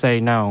speech say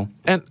no.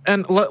 And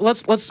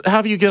let's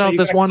have you get out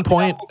this one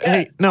point.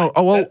 Hey, no.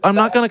 Oh, well, I'm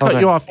not gonna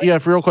cut you off. Yeah,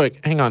 real quick.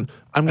 Hang on.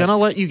 I'm gonna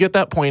let you get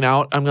that point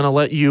out. I'm gonna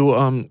let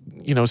you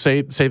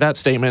say that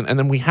statement, and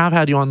then we have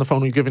had you on the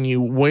phone. We've given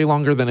you way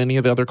longer than any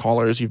of the other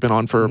callers. You've been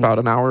on for about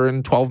an hour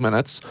and 12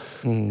 minutes,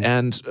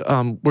 and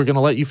we're gonna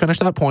let you finish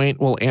that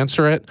point. We'll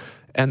answer it,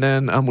 and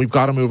then we've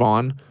got to move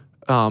on.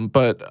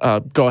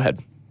 But go ahead.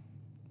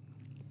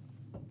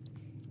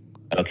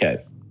 Okay.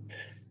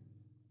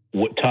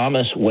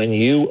 Thomas, when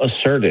you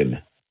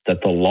asserted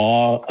that the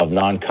law of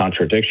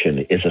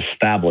non-contradiction is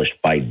established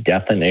by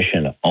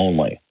definition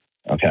only,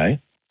 okay,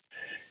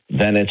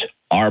 then it's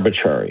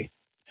arbitrary.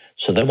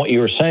 So then what you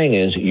were saying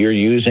is you're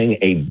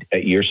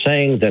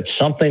saying that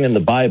something in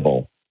the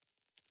Bible,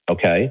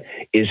 okay,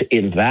 is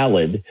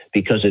invalid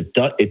because it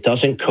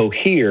doesn't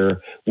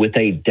cohere with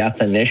a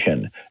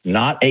definition,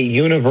 not a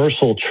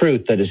universal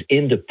truth that is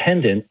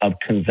independent of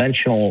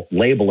conventional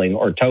labeling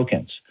or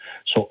tokens.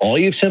 So all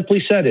you've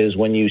simply said is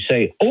when you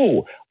say,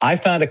 "Oh, I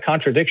found a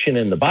contradiction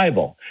in the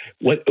Bible,"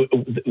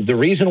 the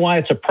reason why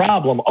it's a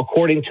problem,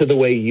 according to the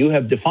way you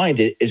have defined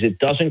it, is it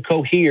doesn't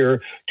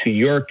cohere to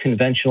your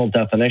conventional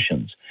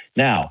definitions.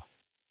 Now,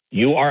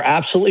 You are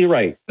absolutely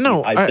right.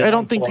 No, I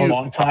don't think for a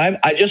long time.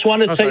 I just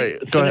want to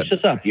finish this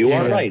up. You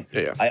are right.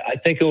 Yeah. I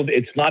think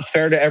it's not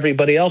fair to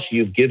everybody else.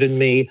 You've given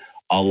me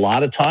a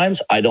lot of times.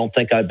 I don't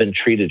think I've been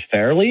treated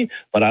fairly,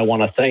 but I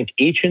want to thank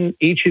each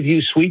of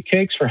you sweet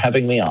cakes for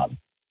having me on.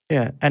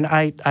 Yeah, and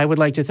I would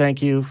like to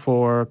thank you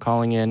for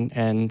calling in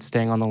and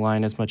staying on the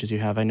line as much as you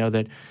have. I know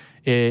that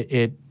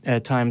it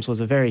at times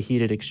was a very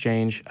heated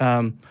exchange.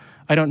 I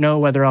don't know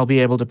whether I'll be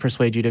able to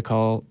persuade you to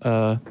call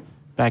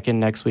back in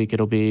next week.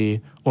 It'll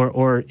be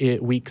or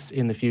weeks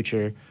in the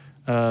future.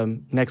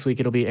 Next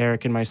week it'll be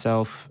Eric and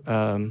myself,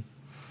 and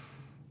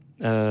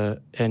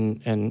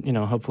you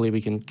know, hopefully we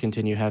can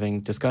continue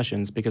having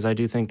discussions, because I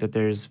do think that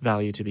there's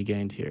value to be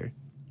gained here.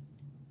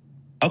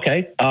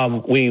 Okay,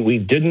 we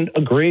didn't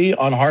agree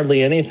on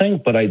hardly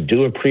anything, but I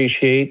do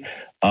appreciate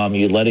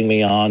you letting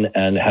me on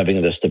and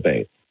having this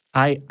debate.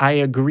 I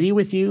agree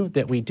with you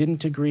that we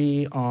didn't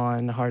agree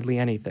on hardly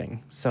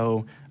anything.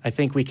 So I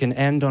think we can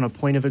end on a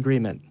point of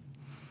agreement.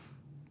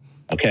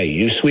 Okay,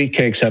 you sweet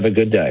cakes have a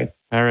good day.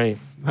 All right.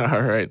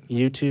 All right.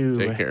 You too.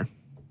 Take care.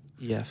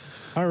 Yes.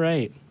 All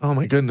right. Oh,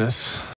 my goodness.